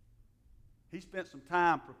 He spent some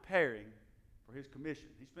time preparing for his commission.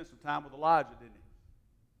 He spent some time with Elijah, didn't he?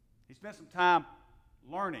 He spent some time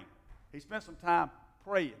learning. He spent some time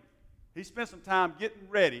praying. He spent some time getting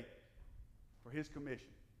ready for his commission.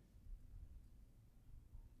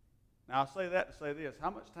 Now, I say that to say this. How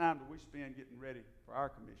much time do we spend getting ready for our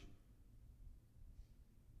commission?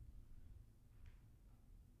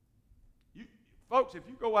 Folks, if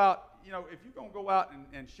you go out, if you're going to go out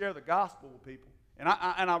and share the gospel with people, and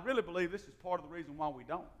I really believe this is part of the reason why we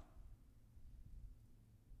don't.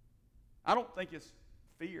 I don't think it's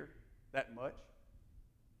fear that much.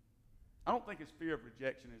 I don't think it's fear of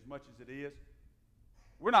rejection as much as it is.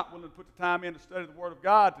 We're not willing to put the time in to study the Word of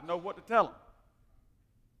God to know what to tell them.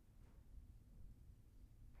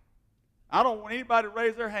 I don't want anybody to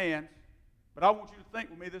raise their hands, but I want you to think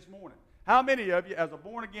with me this morning. How many of you, as a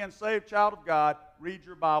born-again, saved child of God, read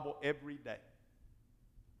your Bible every day?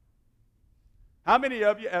 How many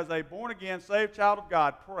of you, as a born-again, saved child of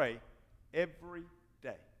God, pray every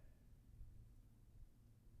day?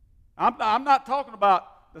 I'm not talking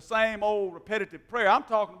about the same old repetitive prayer. I'm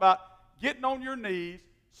talking about getting on your knees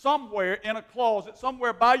somewhere in a closet,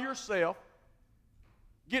 somewhere by yourself,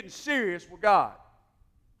 getting serious with God.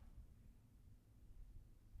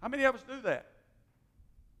 How many of us do that?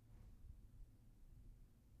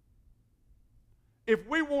 If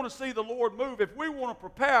we want to see the Lord move, if we want to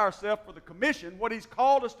prepare ourselves for the commission, what He's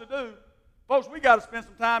called us to do, folks, we got to spend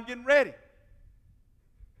some time getting ready.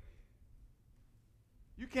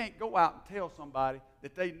 You can't go out and tell somebody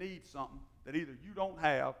that they need something that either you don't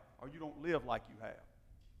have or you don't live like you have.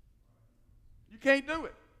 You can't do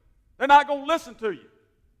it. They're not going to listen to you.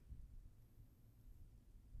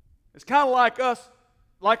 It's kind of like us,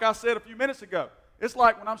 like I said a few minutes ago. It's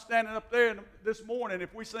like when I'm standing up there this morning,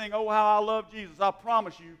 if we sing, "Oh, How I Love Jesus," I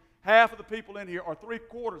promise you, half of the people in here, or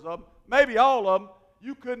 3/4 of them, maybe all of them,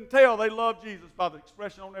 you couldn't tell they love Jesus by the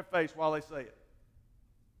expression on their face while they say it.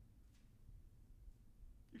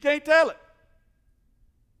 You can't tell it.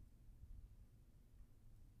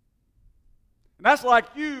 And that's like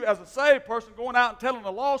you, as a saved person, going out and telling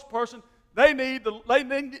a lost person they need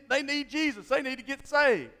Jesus. They need to get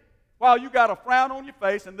saved. While you got a frown on your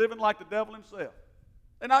face and living like the devil himself.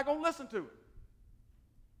 They're not going to listen to it.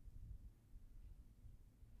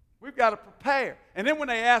 We've got to prepare. And then when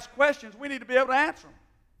they ask questions, we need to be able to answer them.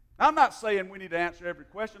 Now, I'm not saying we need to answer every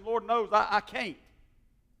question. Lord knows I can't.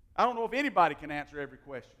 I don't know if anybody can answer every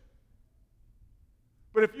question.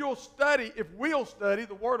 But if we'll study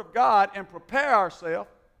the Word of God and prepare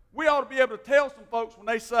ourselves, we ought to be able to tell some folks when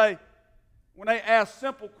they ask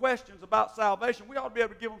simple questions about salvation, we ought to be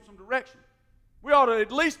able to give them some direction. We ought to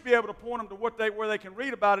at least be able to point them to where they can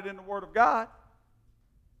read about it in the Word of God.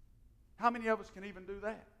 How many of us can even do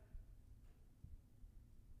that?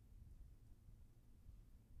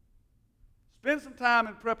 Spend some time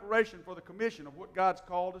in preparation for the commission of what God's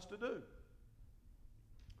called us to do.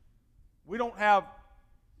 We don't have,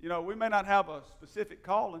 we may not have a specific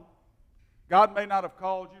calling. God may not have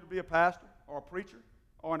called you to be a pastor or a preacher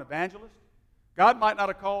or an evangelist. God might not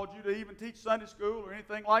have called you to even teach Sunday school or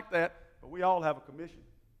anything like that, but we all have a commission.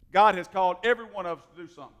 God has called every one of us to do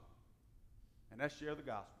something, and that's share the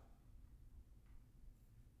gospel.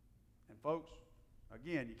 And folks,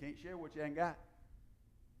 again, you can't share what you ain't got.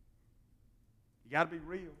 You got to be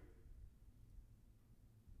real.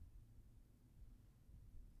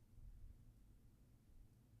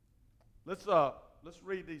 Let's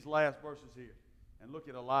read these last verses here and look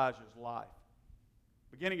at Elijah's life.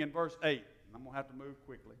 Beginning in verse 8, and I'm going to have to move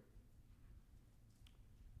quickly.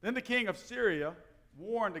 Then the king of Syria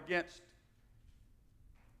warned against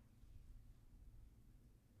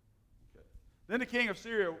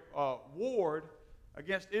warred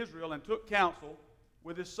against Israel and took counsel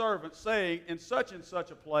with his servants, saying, "In such and such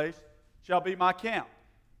a place shall be my camp."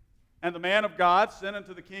 And the man of God sent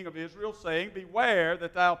unto the king of Israel, saying, "Beware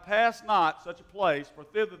that thou pass not such a place, for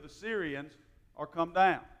thither the Syrians are come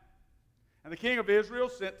down." And the king of Israel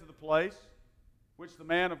sent to the place which the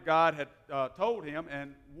man of God had told him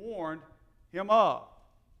and warned him of,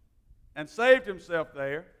 and saved himself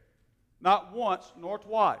there, not once nor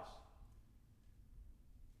twice.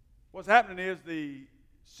 What's happening is the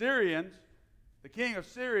Syrians The king of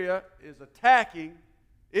Syria is attacking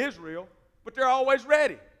Israel, but they're always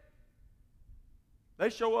ready. They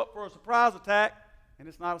show up for a surprise attack, and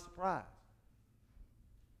it's not a surprise.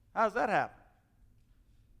 How does that happen?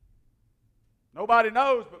 Nobody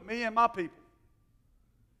knows but me and my people.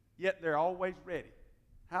 Yet they're always ready.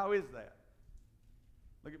 How is that?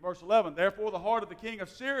 Look at verse 11. Therefore the heart of the king of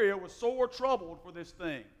Syria was sore troubled for this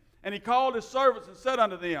thing. And he called his servants and said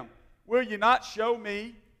unto them, Will ye not show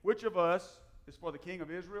me which of us is for the king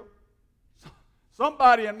of Israel?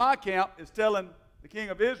 Somebody in my camp is telling the king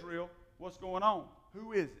of Israel what's going on.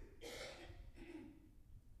 Who is it?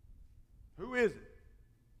 Who is it?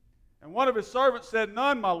 And one of his servants said,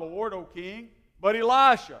 None, my lord, O king, but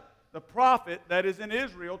Elisha, the prophet that is in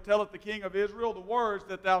Israel, telleth the king of Israel the words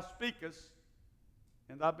that thou speakest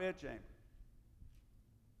in thy bedchamber.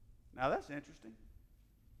 Now that's interesting.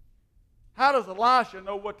 How does Elisha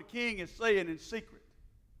know what the king is saying in secret?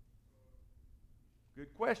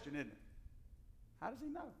 Good question, isn't it? How does he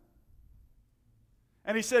know?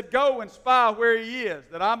 And he said, Go and spy where he is,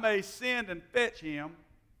 that I may send and fetch him.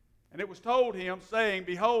 And it was told him, saying,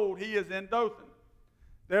 Behold, he is in Dothan.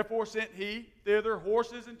 Therefore sent he thither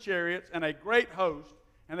horses and chariots and a great host,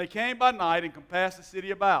 and they came by night and compassed the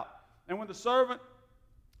city about. And when the servant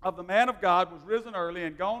of the man of God was risen early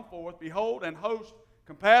and gone forth, behold, an host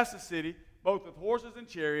compassed the city, both with horses and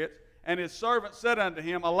chariots. And his servant said unto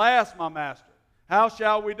him, Alas, my master, how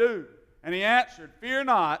shall we do? And he answered, Fear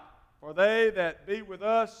not, for they that be with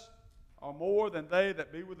us are more than they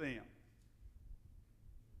that be with them.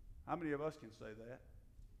 How many of us can say that?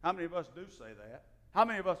 How many of us do say that? How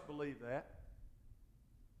many of us believe that?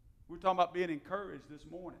 We're talking about being encouraged this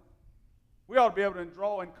morning. We ought to be able to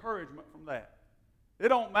draw encouragement from that. It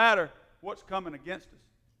don't matter what's coming against us.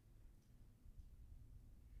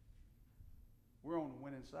 We're on the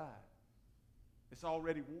winning side. It's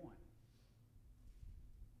already won.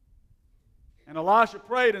 And Elisha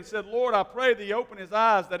prayed and said, Lord, I pray thee, open his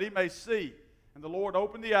eyes that he may see. And the Lord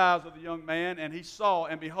opened the eyes of the young man, and he saw,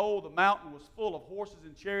 and behold, the mountain was full of horses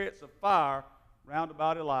and chariots of fire round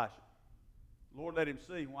about Elisha. The Lord let him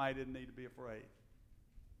see why he didn't need to be afraid.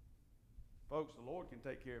 Folks, the Lord can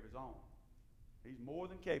take care of his own. He's more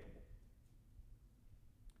than capable.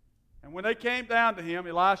 And when they came down to him,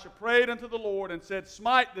 Elisha prayed unto the Lord and said,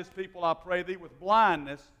 Smite this people, I pray thee, with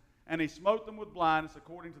blindness. And he smote them with blindness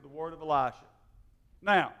according to the word of Elisha.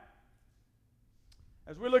 Now,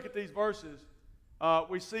 as we look at these verses,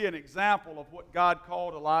 we see an example of what God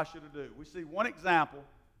called Elisha to do. We see one example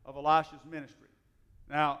of Elisha's ministry.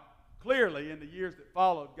 Now, clearly, in the years that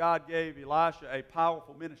followed, God gave Elisha a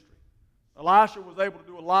powerful ministry. Elisha was able to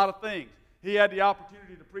do a lot of things. He had the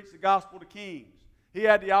opportunity to preach the gospel to kings. He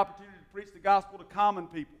had the opportunity to preach the gospel to common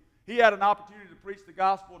people. He had an opportunity to preach the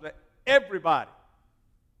gospel to everybody,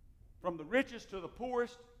 from the richest to the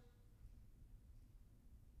poorest,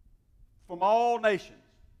 from all nations.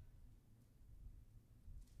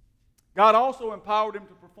 God also empowered him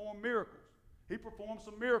to perform miracles. He performed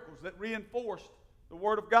some miracles that reinforced the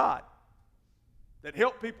Word of God, that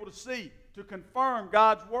helped people to see, to confirm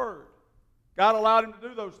God's Word. God allowed him to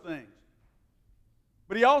do those things.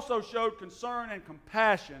 But he also showed concern and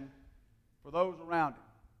compassion for those around him.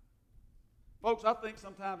 Folks, I think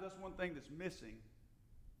sometimes that's one thing that's missing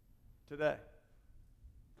today.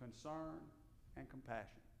 Concern and compassion.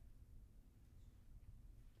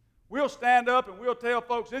 We'll stand up and we'll tell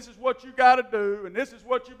folks, this is what you got to do, and this is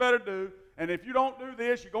what you better do, and if you don't do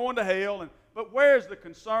this, you're going to hell. But where's the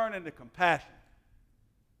concern and the compassion?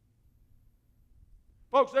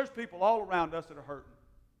 Folks, there's people all around us that are hurting.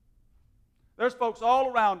 There's folks all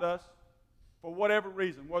around us for whatever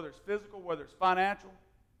reason, whether it's physical, whether it's financial,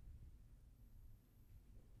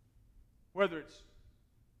 whether it's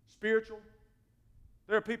spiritual.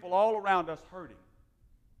 There are people all around us hurting.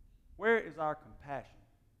 Where is our compassion?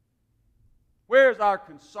 Where is our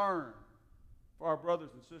concern for our brothers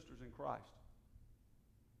and sisters in Christ?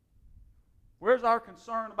 Where's our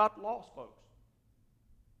concern about the lost folks?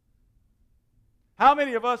 How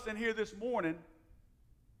many of us in here this morning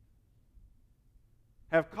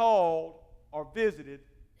have called or visited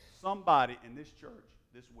somebody in this church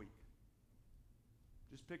this week?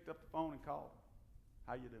 Just picked up the phone and called them.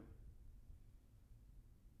 How you doing?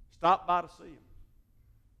 Stop by to see them.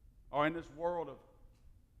 Or in this world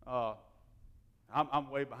of,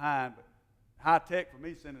 I'm way behind, but high tech for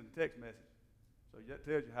me sending a text message. So that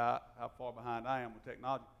tells you how far behind I am with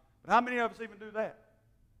technology. But how many of us even do that?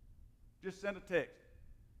 Just send a text.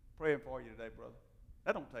 Praying for you today, brother.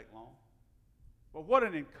 That don't take long. But what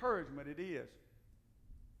an encouragement it is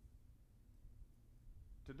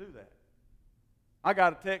to do that. I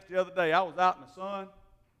got a text the other day. I was out in the sun.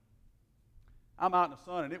 I'm out in the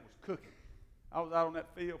sun and it was cooking. I was out on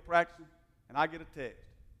that field practicing, and I get a text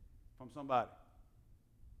from somebody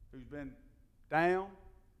who's been down,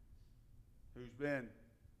 who's been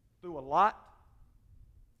through a lot,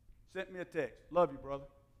 sent me a text. Love you, brother.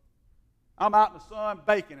 I'm out in the sun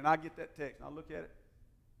baking, and I get that text, and I look at it.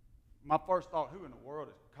 My first thought, who in the world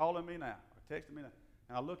is calling me now or texting me now?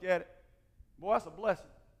 And I look at it. Boy, that's a blessing.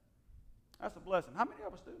 That's a blessing. How many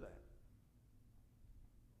of us do that?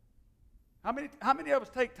 How many of us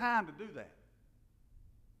take time to do that?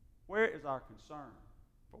 Where is our concern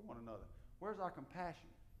for one another? Where's our compassion?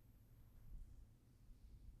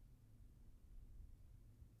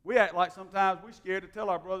 We act like sometimes we're scared to tell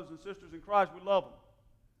our brothers and sisters in Christ we love them.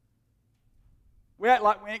 We act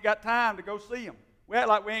like we ain't got time to go see them. We act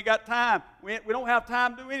like we ain't got time. We don't have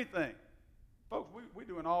time to do anything. Folks, we're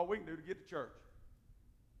doing all we can do to get to church.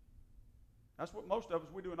 That's what most of us,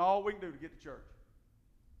 we're doing all we can do to get to church.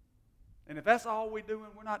 And if that's all we're doing,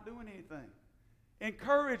 we're not doing anything.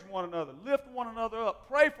 Encourage one another. Lift one another up.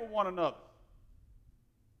 Pray for one another.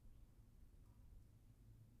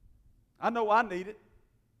 I know I need it.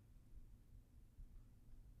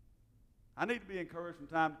 I need to be encouraged from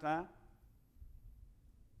time to time.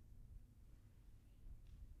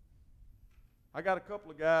 I got a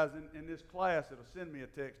couple of guys in this class that'll send me a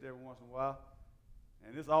text every once in a while,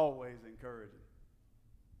 and it's always encouraging.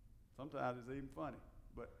 Sometimes it's even funny,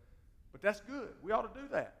 but that's good. We ought to do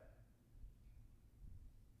that.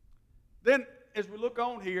 Then, as we look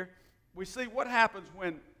on here, we see what happens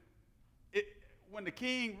when the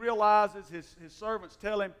king realizes his servants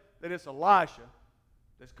tell him that it's Elisha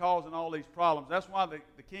that's causing all these problems. That's why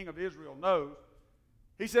the king of Israel knows.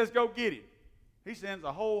 He says, go get him. He sends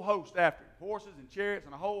a whole host after him, horses and chariots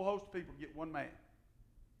and a whole host of people to get one man.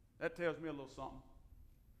 That tells me a little something.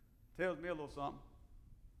 Tells me a little something.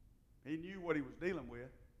 He knew what he was dealing with.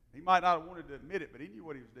 He might not have wanted to admit it, but he knew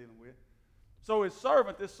what he was dealing with. So his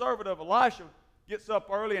servant, this servant of Elisha, gets up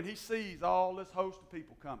early and he sees all this host of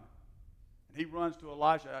people coming. And he runs to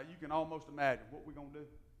Elisha. You can almost imagine what we're going to do.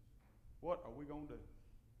 What are we going to do?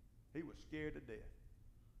 He was scared to death.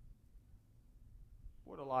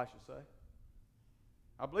 What did Elisha say?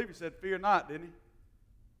 I believe he said, fear not, didn't he?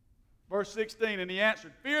 Verse 16, and he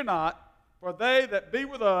answered, fear not, for they that be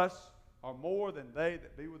with us are more than they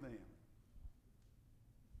that be with them.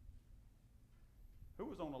 Who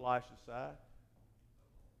was on Elisha's side?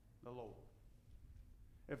 The Lord.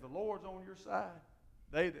 If the Lord's on your side,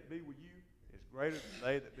 they that be with you is greater than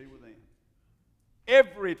they that be with them.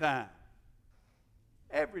 Every time.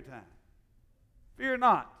 Every time. Fear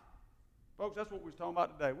not. Folks, that's what we was talking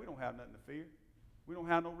about today. We don't have nothing to fear. We don't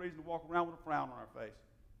have no reason to walk around with a frown on our face.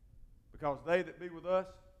 Because they that be with us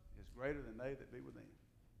is greater than they that be with them.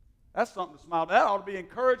 That's something to smile at. That ought to be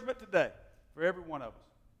encouragement today for every one of us.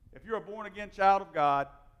 If you're a born-again child of God,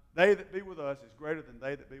 they that be with us is greater than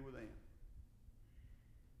they that be with them.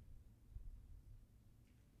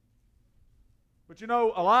 But you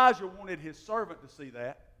know, Elijah wanted his servant to see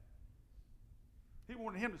that. He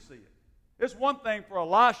wanted him to see it. It's one thing for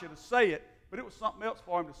Elisha to say it, but it was something else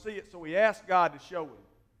for him to see it, so he asked God to show him.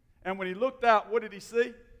 And when he looked out, what did he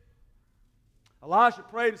see? Elisha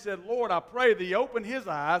prayed and said, Lord, I pray thee, open his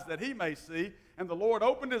eyes that he may see. And the Lord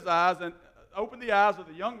opened his eyes and opened the eyes of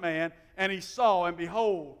the young man, and he saw, and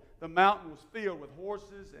behold, the mountain was filled with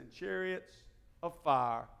horses and chariots of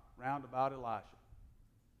fire round about Elisha.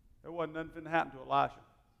 There wasn't nothing to happen to Elisha.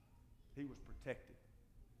 He was protected.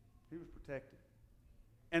 He was protected.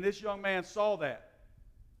 And this young man saw that.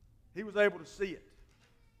 He was able to see it.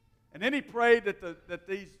 And then he prayed that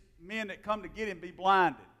these men that come to get him be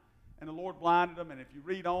blinded. And the Lord blinded them. And if you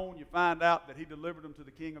read on, you find out that he delivered them to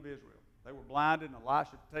the king of Israel. They were blinded, and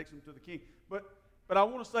Elisha takes them to the king. But I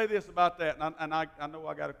want to say this about that, and I know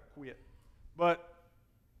I got to quit. But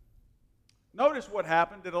notice what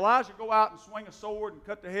happened. Did Elijah go out and swing a sword and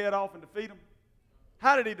cut their head off and defeat them?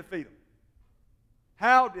 How did he defeat them?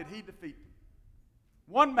 How did he defeat them?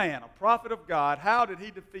 One man, a prophet of God, how did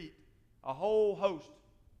he defeat a whole host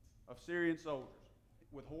of Syrian soldiers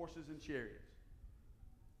with horses and chariots?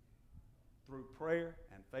 Through prayer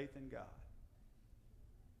and faith in God.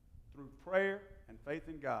 Through prayer and faith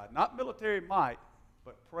in God. Not military might,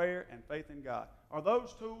 but prayer and faith in God. Are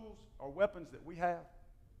those tools or weapons that we have?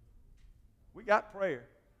 We got prayer.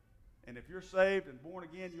 And if you're saved and born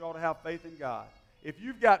again, you ought to have faith in God. If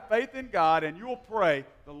you've got faith in God and you'll pray,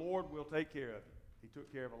 the Lord will take care of you. He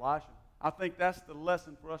took care of Elisha. I think that's the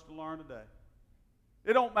lesson for us to learn today.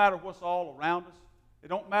 It don't matter what's all around us. It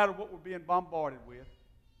don't matter what we're being bombarded with.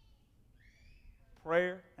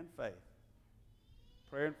 Prayer and faith.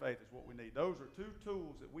 Prayer and faith is what we need. Those are two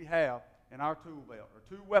tools that we have in our tool belt,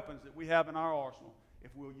 or 2 weapons that we have in our arsenal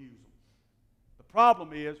if we'll use them. The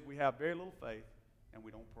problem is we have very little faith and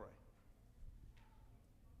we don't pray.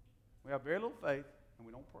 We have very little faith and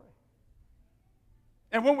we don't pray.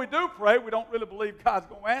 And when we do pray, we don't really believe God's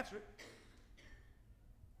going to answer it.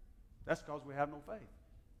 That's because we have no faith.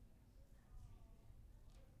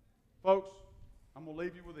 Folks, I'm going to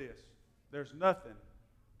leave you with this. There's nothing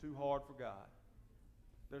too hard for God.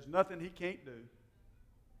 There's nothing He can't do.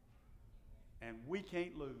 And we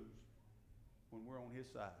can't lose when we're on His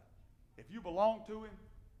side. If you belong to Him,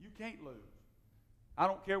 you can't lose. I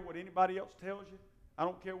don't care what anybody else tells you. I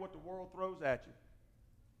don't care what the world throws at you.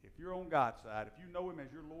 If you're on God's side, if you know Him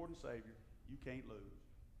as your Lord and Savior, you can't lose.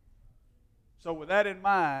 So with that in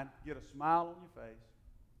mind, get a smile on your face.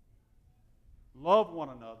 Love one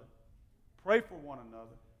another. Pray for one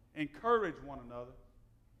another. Encourage one another.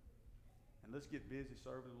 And let's get busy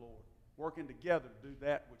serving the Lord. Working together to do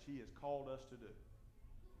that which He has called us to do.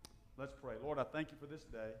 Let's pray. Lord, I thank You for this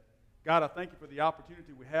day. God, I thank You for the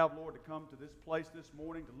opportunity we have, Lord, to come to this place this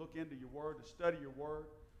morning to look into Your Word, to study Your Word.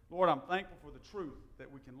 Lord, I'm thankful for the truth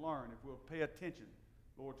that we can learn if we'll pay attention,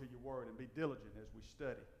 Lord, to Your Word and be diligent as we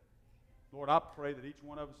study. Lord, I pray that each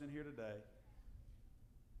one of us in here today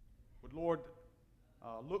would, Lord,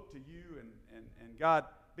 look to You and God,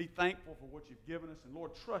 be thankful for what You've given us. And,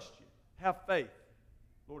 Lord, trust You. Have faith,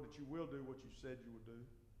 Lord, that You will do what You said You would do.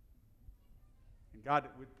 And, God,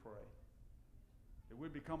 that we'd pray. That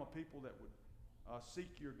we'd become a people that would seek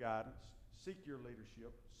Your guidance, seek Your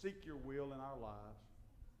leadership, seek Your will in our lives.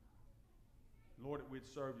 Lord, that we'd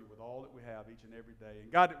serve You with all that we have each and every day.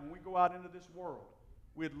 And, God, that when we go out into this world,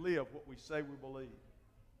 we'd live what we say we believe.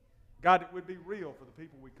 God, it would be real for the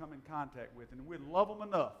people we come in contact with, and we'd love them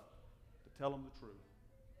enough to tell them the truth.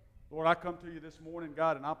 Lord, I come to You this morning,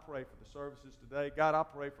 God, and I pray for the services today. God, I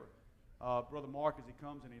pray for Brother Mark as he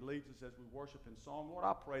comes and he leads us as we worship in song. Lord,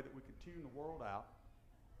 I pray that we could tune the world out,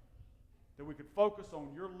 that we could focus on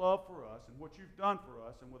Your love for us and what You've done for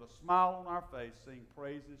us, and with a smile on our face sing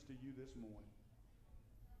praises to You this morning.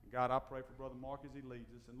 And God, I pray for Brother Mark as he leads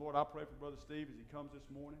us. And Lord, I pray for Brother Steve as he comes this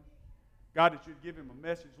morning. God, that You'd give him a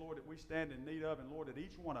message, Lord, that we stand in need of, and Lord, that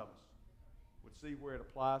each one of us would see where it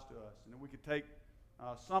applies to us, and that we could take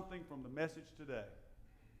something from the message today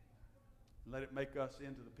and let it make us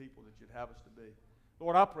into the people that You'd have us to be.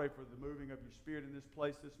 Lord, I pray for the moving of Your Spirit in this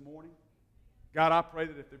place this morning. God, I pray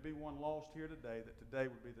that if there be one lost here today, that today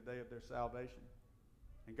would be the day of their salvation.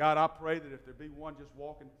 And God, I pray that if there be one just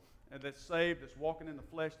walking, and that's saved, that's walking in the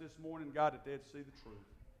flesh this morning, God, that they'd see the truth.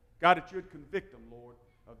 God, that You'd convict them, Lord,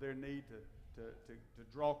 of their need to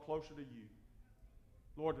draw closer to You.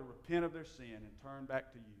 Lord, to repent of their sin and turn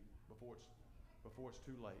back to You before it's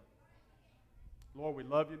too late. Lord, we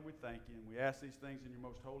love You and we thank You, and we ask these things in Your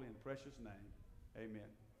most holy and precious name. Amen.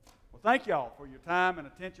 Well, thank y'all for your time and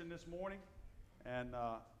attention this morning. And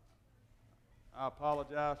I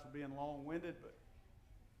apologize for being long-winded, but